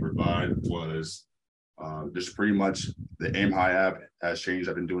wanted to provide, was just pretty much the AimHigh app has changed.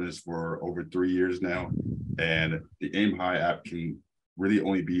 I've been doing this for over 3 years now, and the AimHigh app can really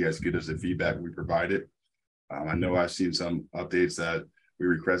only be as good as the feedback we provided. I know I've seen some updates that we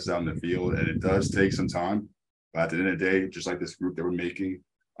requested out in the field, and it does take some time. But at the end of the day, just like this group that we're making,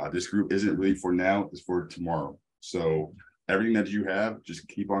 this group isn't really for now, it's for tomorrow. So everything that you have, just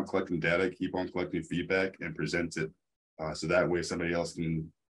keep on collecting data, keep on collecting feedback, and present it. So that way somebody else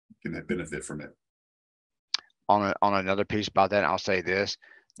can benefit from it. On another piece about that, I'll say this: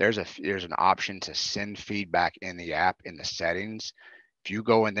 there's an option to send feedback in the app in the settings. If you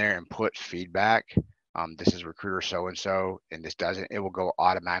go in there and put feedback, this is recruiter so and so, and this doesn't, it will go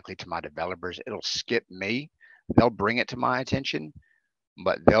automatically to my developers. It'll skip me. They'll bring it to my attention,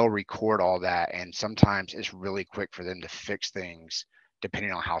 but they'll record all that. And sometimes it's really quick for them to fix things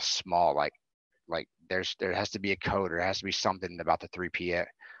depending on how small. Like there has to be a code, or there has to be something about the 3P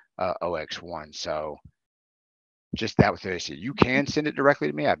OX1. So just that with this, you can send it directly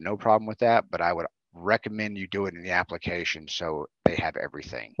to me. I have no problem with that, but I would recommend you do it in the application so they have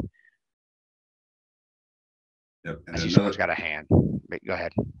everything. Yep. And I see someone's got a hand. Go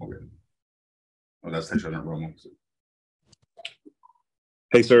ahead. Okay. Oh, that's actually not wrong.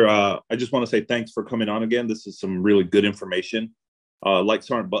 Hey, sir, I just want to say thanks for coming on again. This is some really good information. Like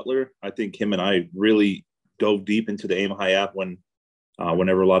Sergeant Butler, I think him and I really dove deep into the AimHigh app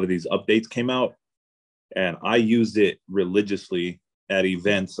whenever a lot of these updates came out. And I used it religiously at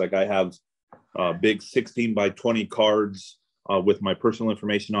events. Like I have big 16 by 20 cards with my personal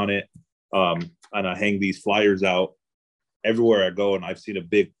information on it. And I hang these flyers out everywhere I go. And I've seen a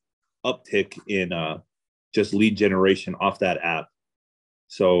big uptick in just lead generation off that app.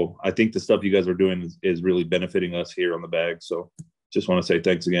 So I think the stuff you guys are doing is really benefiting us here on the bag. So just want to say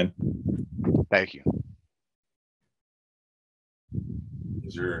thanks again. Thank you.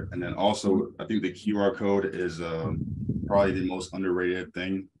 Sure. And then also, I think the QR code is probably the most underrated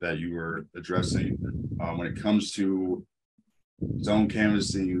thing that you were addressing when it comes to zone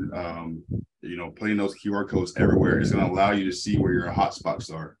canvassing. Putting those QR codes everywhere is going to allow you to see where your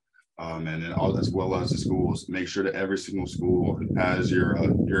hotspots are. And then as well as the schools, make sure that every single school has your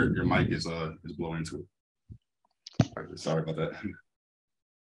mic is blowing to it. Sorry about that.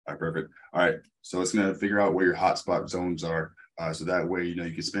 All right, perfect. All right, so it's going to figure out where your hotspot zones are, so that way you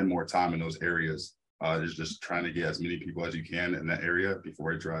can spend more time in those areas. Just trying to get as many people as you can in that area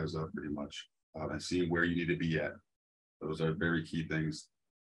before it drives up, pretty much, and seeing where you need to be at. Those are very key things.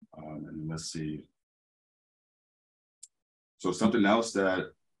 And let's see. So something else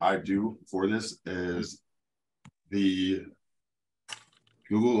that I do for this is the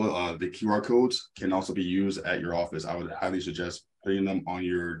Google, the QR codes can also be used at your office. I would highly suggest putting them on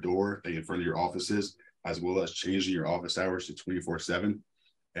your door in front of your offices, as well as changing your office hours to 24/7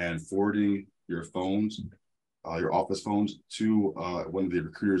 and forwarding your phones, your office phones, to one of the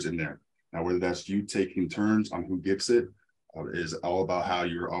recruiters in there. Now, whether that's you taking turns on who gets it, is all about how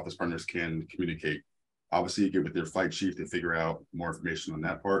your office partners can communicate. Obviously, you get with your flight chief to figure out more information on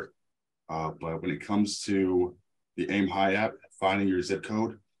that part. But when it comes to the AimHigh app, finding your zip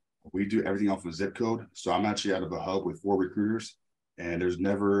code, we do everything off of zip code. So I'm actually out of a hub with 4 recruiters, and there's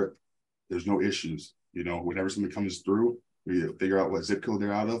no issues. Whenever something comes through, we figure out what zip code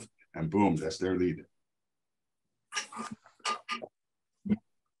they're out of, and boom, that's their lead.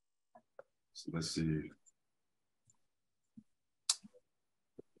 So let's see.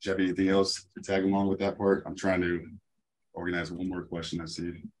 Do you have anything else to tag along with that part? I'm trying to organize one more question. I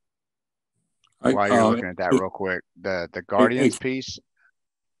see. While you're looking at that real quick, the Guardians piece.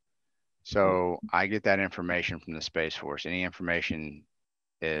 So I get that information from the Space Force. Any information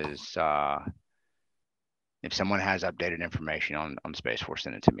is, if someone has updated information on Space Force,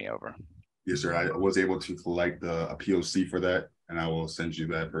 send it to me over. Yes, sir. I was able to collect a POC for that, and I will send you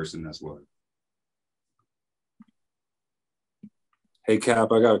that person as well. Hey,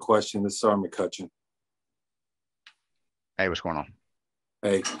 Cap, I got a question. This is Sergeant McCutcheon. Hey, what's going on?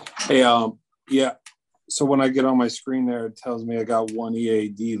 Hey, yeah. So when I get on my screen there, it tells me I got 1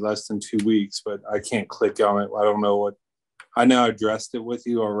 EAD less than 2 weeks, but I can't click on it. I don't know what. I know I addressed it with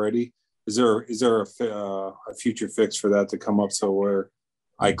you already. Is there a future fix for that to come up so where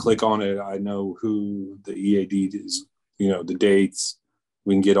I click on it, I know who the EAD is, the dates,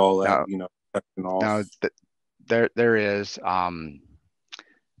 we can get all that, No, there is.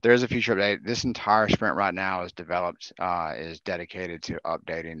 There's a future update. This entire sprint right now is dedicated to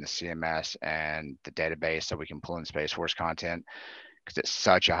updating the CMS and the database so we can pull in Space Force content, because it's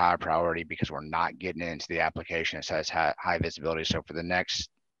such a high priority, because we're not getting into the application. It says high visibility. So for the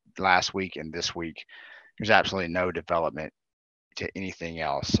last week and this week, there's absolutely no development to anything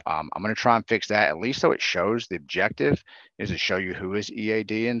else. I'm going to try and fix that, at least so it shows. The objective is to show you who is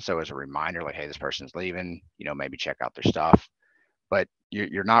EAD, and so as a reminder, like, hey, this person's leaving, maybe check out their stuff. But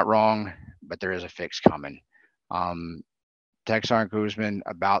you're not wrong, but there is a fix coming. Tech Sergeant Guzman,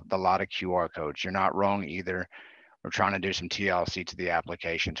 about the lot of QR codes, you're not wrong either. We're trying to do some TLC to the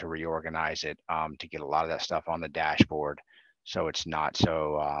application to reorganize it, to get a lot of that stuff on the dashboard. so it's not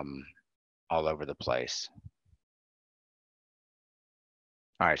so all over the place.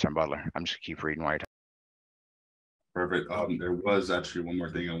 All right, Sergeant Butler, I'm just gonna keep reading while you're talking. Perfect. There was actually one more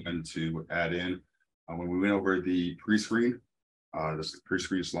thing I wanted to add in. When we went over the pre-screen, this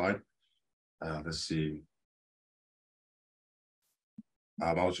pre-screen slide, let's see.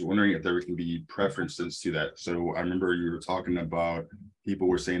 I was wondering if there can be preferences to that. So I remember you were talking about people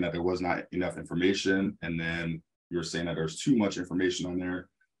were saying that there was not enough information, and then you were saying that there's too much information on there.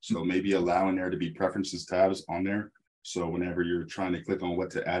 So maybe allowing there to be preferences tabs on there. So whenever you're trying to click on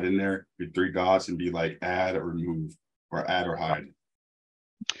what to add in there, your three dots and be like add or remove or add or hide.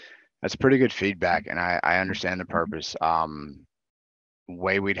 That's pretty good feedback, and I understand the purpose.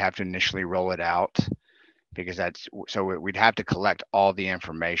 Way we'd have to initially roll it out, because we'd have to collect all the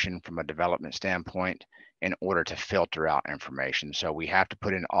information from a development standpoint in order to filter out information. So we have to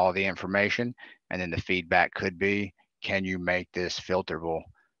put in all the information, and then the feedback could be, can you make this filterable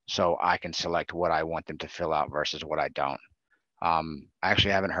so I can select what I want them to fill out versus what I don't. I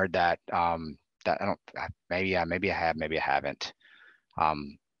actually haven't heard that. That I don't. Maybe I have. Maybe I haven't.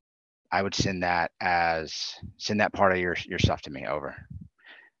 I would send that part of your stuff to me over.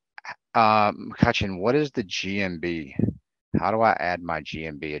 McCutcheon, what is the GMB? How do I add my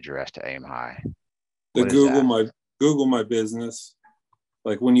GMB address to AimHigh? The Google my business.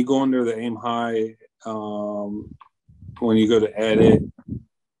 Like when you go under the AimHigh, when you go to edit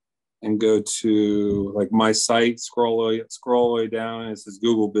and go to like my site, scroll all the way down, and it says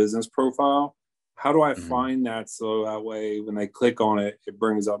Google Business Profile. How do I find that so that way when I click on it, it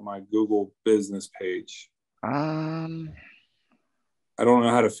brings up my Google Business page? I don't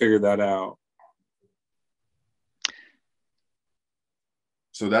know how to figure that out.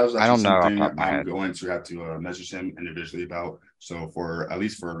 So that was actually something I'm going to have to message him individually about. So for at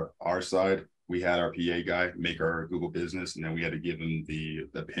least for our side, we had our PA guy make our Google Business, and then we had to give him the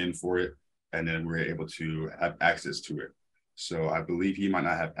PIN for it, and then we were able to have access to it. So I believe he might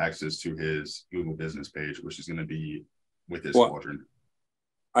not have access to his Google Business page, which is going to be with his squadron.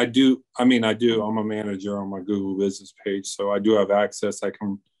 I do. I'm a manager on my Google Business page, so I do have access. I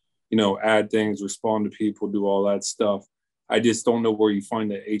can, add things, respond to people, do all that stuff. I just don't know where you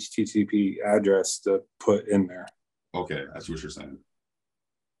find the HTTP address to put in there. Okay, that's what you're saying.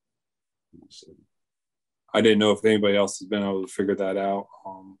 I didn't know if anybody else has been able to figure that out.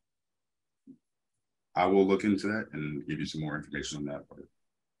 I will look into that and give you some more information on that part.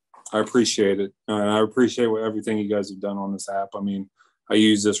 I appreciate it. And I appreciate everything you guys have done on this app. I mean, I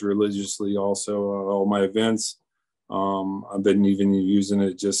use this religiously also, all my events. I've been even using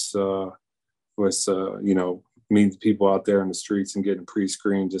it just with, meeting people out there in the streets and getting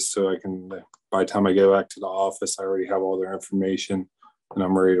pre-screened just so I can, by the time I get back to the office, I already have all their information and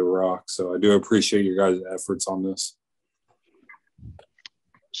I'm ready to rock. So I do appreciate your guys' efforts on this.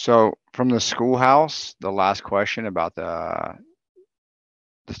 So from the schoolhouse, the last question about the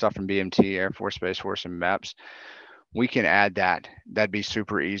stuff from BMT, Air Force, Space Force, and MEPS, we can add that. That'd be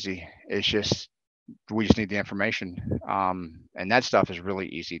super easy. It's just, we just need the information. And that stuff is really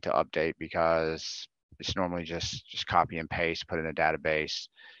easy to update because it's normally just copy and paste, put in a database,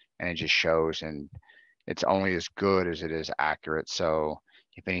 and it just shows, and it's only as good as it is accurate. So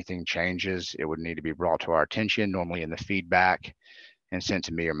if anything changes, it would need to be brought to our attention, normally in the feedback, and sent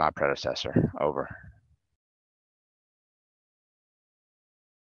to me or my predecessor. Over.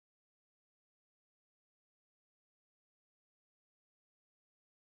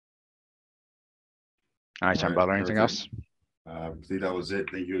 All right, Sergeant Butler, anything else? I believe that was it.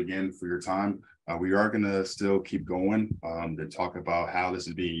 Thank you again for your time. We are going to still keep going to talk about how this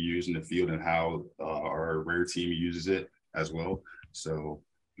is being used in the field and how our rare team uses it as well. So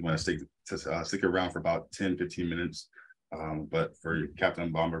you want to stick around for about 10-15 minutes. But for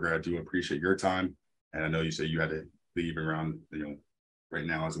Captain Bambarger, I do appreciate your time. And I know you said you had to leave around, right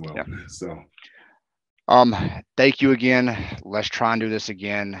now as well. Yeah. So thank you again. Let's try and do this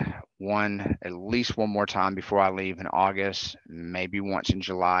again at least one more time before I leave in August, maybe once in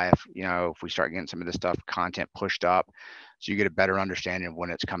July if we start getting some of this content pushed up, so you get a better understanding of when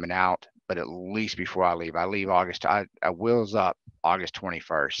it's coming out. But at least before I leave August, I wheels up August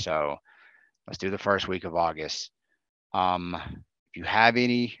 21st. So let's do the first week of August. If you have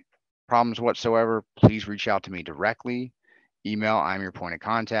any problems whatsoever, please reach out to me directly. Email, I'm your point of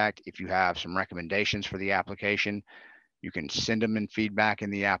contact. If you have some recommendations for the application, you can send them in feedback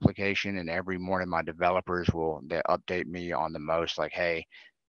in the application, and every morning my developers they update me on the most, like, hey,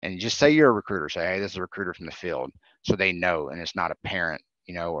 and just say you're a recruiter, say, hey, this is a recruiter from the field, so they know, and it's not a parent,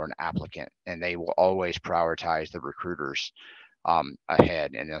 or an applicant, and they will always prioritize the recruiters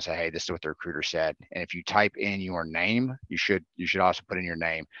ahead, and they'll say, hey, this is what the recruiter said. And if you type in your name, you should also put in your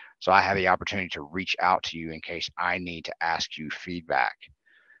name. So I have the opportunity to reach out to you in case I need to ask you feedback.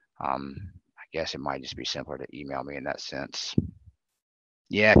 I guess it might just be simpler to email me in that sense.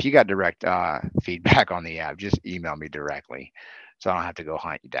 Yeah, if you got direct feedback on the app, just email me directly so I don't have to go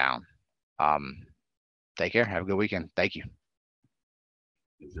hunt you down. Take care. Have a good weekend. Thank you.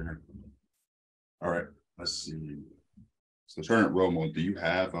 All right, let's see. So Lieutenant Romo, do you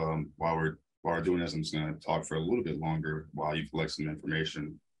have, while we're doing this, I'm just gonna talk for a little bit longer while you collect some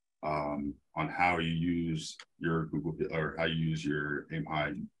information on how you use your Google or how you use your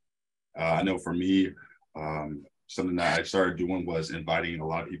AimHigh. I know for me, something that I started doing was inviting a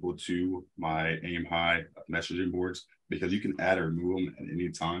lot of people to my AimHigh messaging boards, because you can add or remove them at any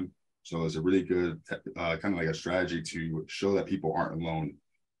time. So it's a really good kind of like a strategy to show that people aren't alone,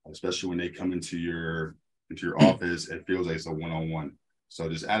 especially when they come into your office. It feels like it's a one-on-one. So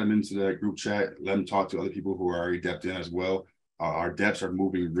just add them into that group chat, let them talk to other people who are already depped in as well. Our deps are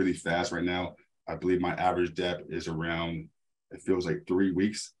moving really fast right now. I believe my average dep is around, it feels like 3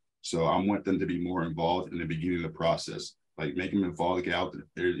 weeks. So I want them to be more involved in the beginning of the process, like make them involved, get out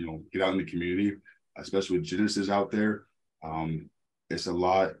there, get out in the community, especially with Genesis out there. It's a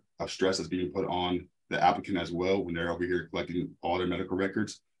lot of stress that's being put on the applicant as well when they're over here collecting all their medical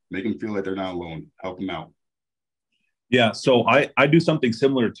records. Make them feel like they're not alone. Help them out. Yeah, so I do something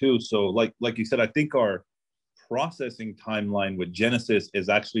similar too. So like you said, I think our processing timeline with Genesis is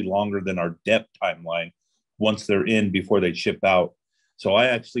actually longer than our dep timeline once they're in before they ship out. So I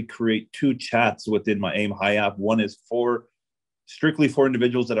actually create 2 chats within my AimHigh app. One is strictly for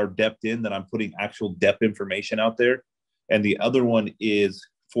individuals that are depped in, that I'm putting actual dep information out there. And the other one is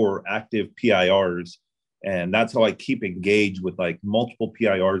for active PIRs. And that's how I keep engaged with like multiple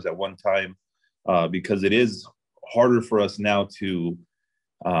PIRs at one time, because it is harder for us now to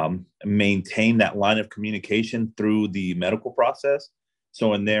maintain that line of communication through the medical process.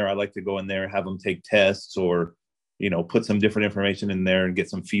 So in there, I like to go in there, have them take tests, or put some different information in there and get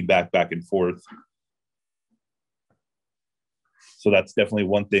some feedback back and forth. So that's definitely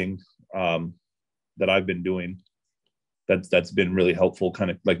one thing that I've been doing. That's been really helpful,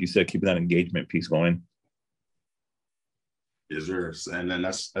 kind of like you said, keeping that engagement piece going. Yes, sir. And then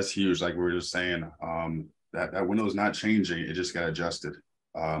that's huge. Like we were just saying, that window is not changing. It just got adjusted.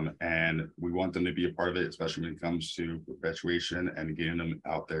 And we want them to be a part of it, especially when it comes to perpetuation and getting them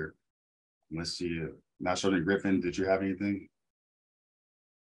out there. Let's see. Master Sergeant Griffin, did you have anything?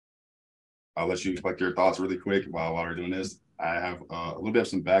 I'll let you collect your thoughts really quick while we're doing this. I have a little bit of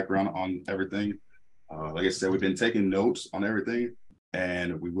some background on everything. Like I said, we've been taking notes on everything,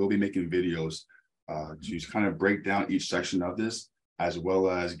 and we will be making videos to kind of break down each section of this, as well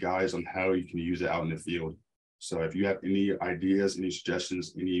as guides on how you can use it out in the field. So if you have any ideas, any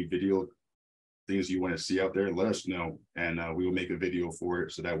suggestions, any video things you want to see out there, let us know, and we will make a video for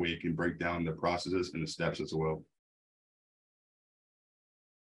it, so that way you can break down the processes and the steps as well.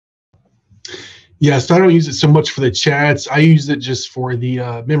 Yeah, so I don't use it so much for the chats. I use it just for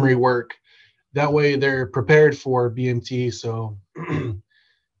the memory work. That way they're prepared for BMT. So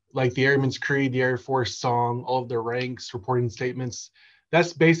like the Airman's Creed, the Air Force song, all of their ranks, reporting statements.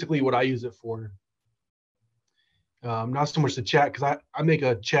 That's basically what I use it for. Not so much the chat, because I make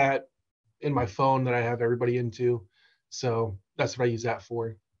a chat in my phone that I have everybody into. So that's what I use that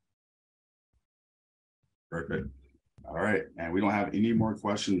for. Perfect. All right, and we don't have any more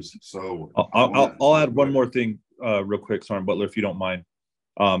questions. So I'll add one more thing real quick, Sergeant Butler, if you don't mind.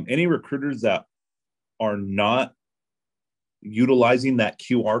 Any recruiters that are not utilizing that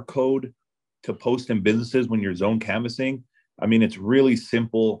QR code to post in businesses when you're zone canvassing, I mean, it's really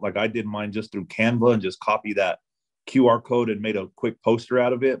simple. Like I did mine just through Canva and just copy that QR code and made a quick poster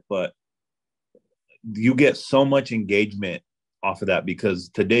out of it. But you get so much engagement off of that, because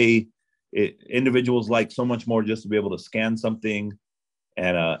today individuals like so much more just to be able to scan something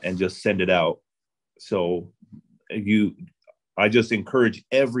and just send it out. So I just encourage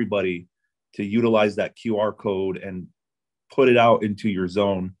everybody to utilize that QR code and put it out into your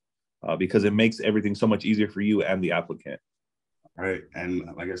zone, because it makes everything so much easier for you and the applicant. All right, and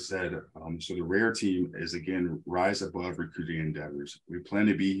like I said, so the RARE team is, again, Rise Above Recruiting Endeavors. We plan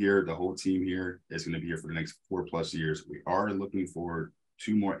to be here. The whole team here is going to be here for the next 4+ years. We are looking for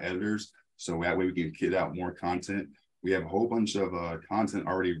 2 more editors, so that way we can get out more content. We have a whole bunch of content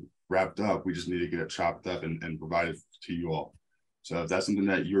already wrapped up. We just need to get it chopped up and provided to you all. So if that's something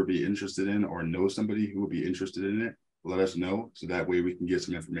that you'll be interested in, or know somebody who will be interested in it, let us know, so that way we can get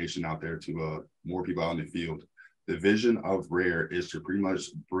some information out there to more people out in the field. The vision of RARE is to pretty much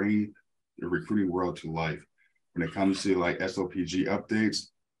bring the recruiting world to life. when it comes to like SLPG updates,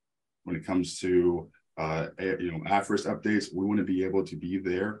 when it comes to AFRIS updates, we want to be able to be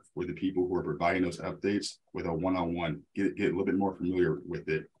there with the people who are providing those updates with a one-on-one, get a little bit more familiar with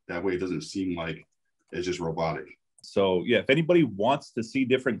it. That way it doesn't seem like it's just robotic. So yeah, if anybody wants to see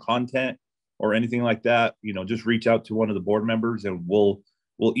different content or anything like that, just reach out to one of the board members and we'll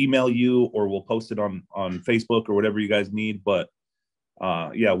email you or we'll post it on Facebook or whatever you guys need. But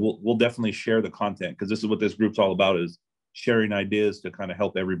yeah, we'll definitely share the content, because this is what this group's all about, is sharing ideas to kind of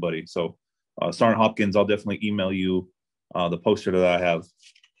help everybody. So Sergeant Hopkins, I'll definitely email you the poster that I have.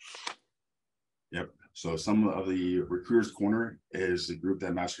 Yep. So some of the Recruiters Corner is the group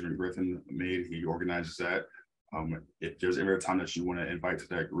that Master Sergeant Griffin made. He organizes that. If there's ever a time that you want to invite to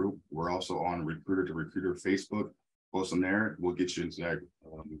that group, we're also on Recruiter to Recruiter Facebook. Post on there, we'll get you into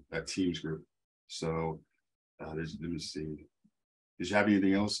that Teams group. So let me see. Did you have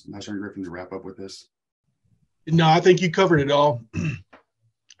anything else, Master Sergeant Griffin, to wrap up with this? No, I think you covered it all.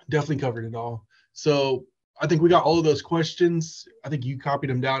 Definitely covered it all. So I think we got all of those questions. I think you copied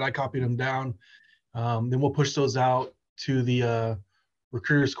them down. I copied them down. Then we'll push those out to the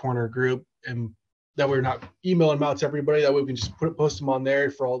Recruiters Corner group, and that way we're not emailing them out to everybody. That way we can just post them on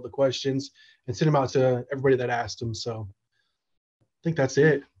there for all the questions and send them out to everybody that asked them. So I think that's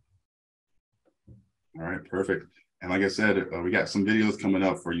it. All right, perfect. And like I said, we got some videos coming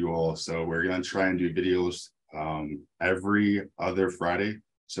up for you all. So we're going to try and do videos every other Friday.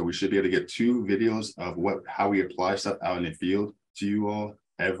 So we should be able to get 2 videos of how we apply stuff out in the field to you all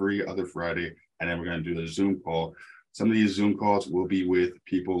every other Friday. And then we're going to do the Zoom call. Some of these Zoom calls will be with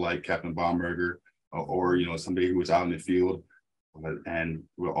people like Captain Bambarger or somebody who is out in the field. And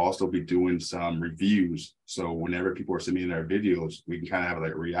we'll also be doing some reviews. So whenever people are submitting their videos, we can kind of have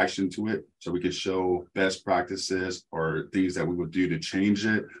like a reaction to it. So we can show best practices or things that we would do to change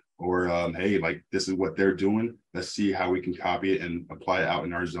it. Or, hey, like this is what they're doing. Let's see how we can copy it and apply it out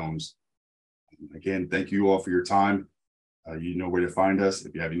in our zones. Again, thank you all for your time. You know where to find us.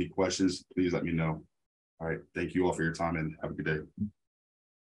 If you have any questions, please let me know. All right. Thank you all for your time and have a good day.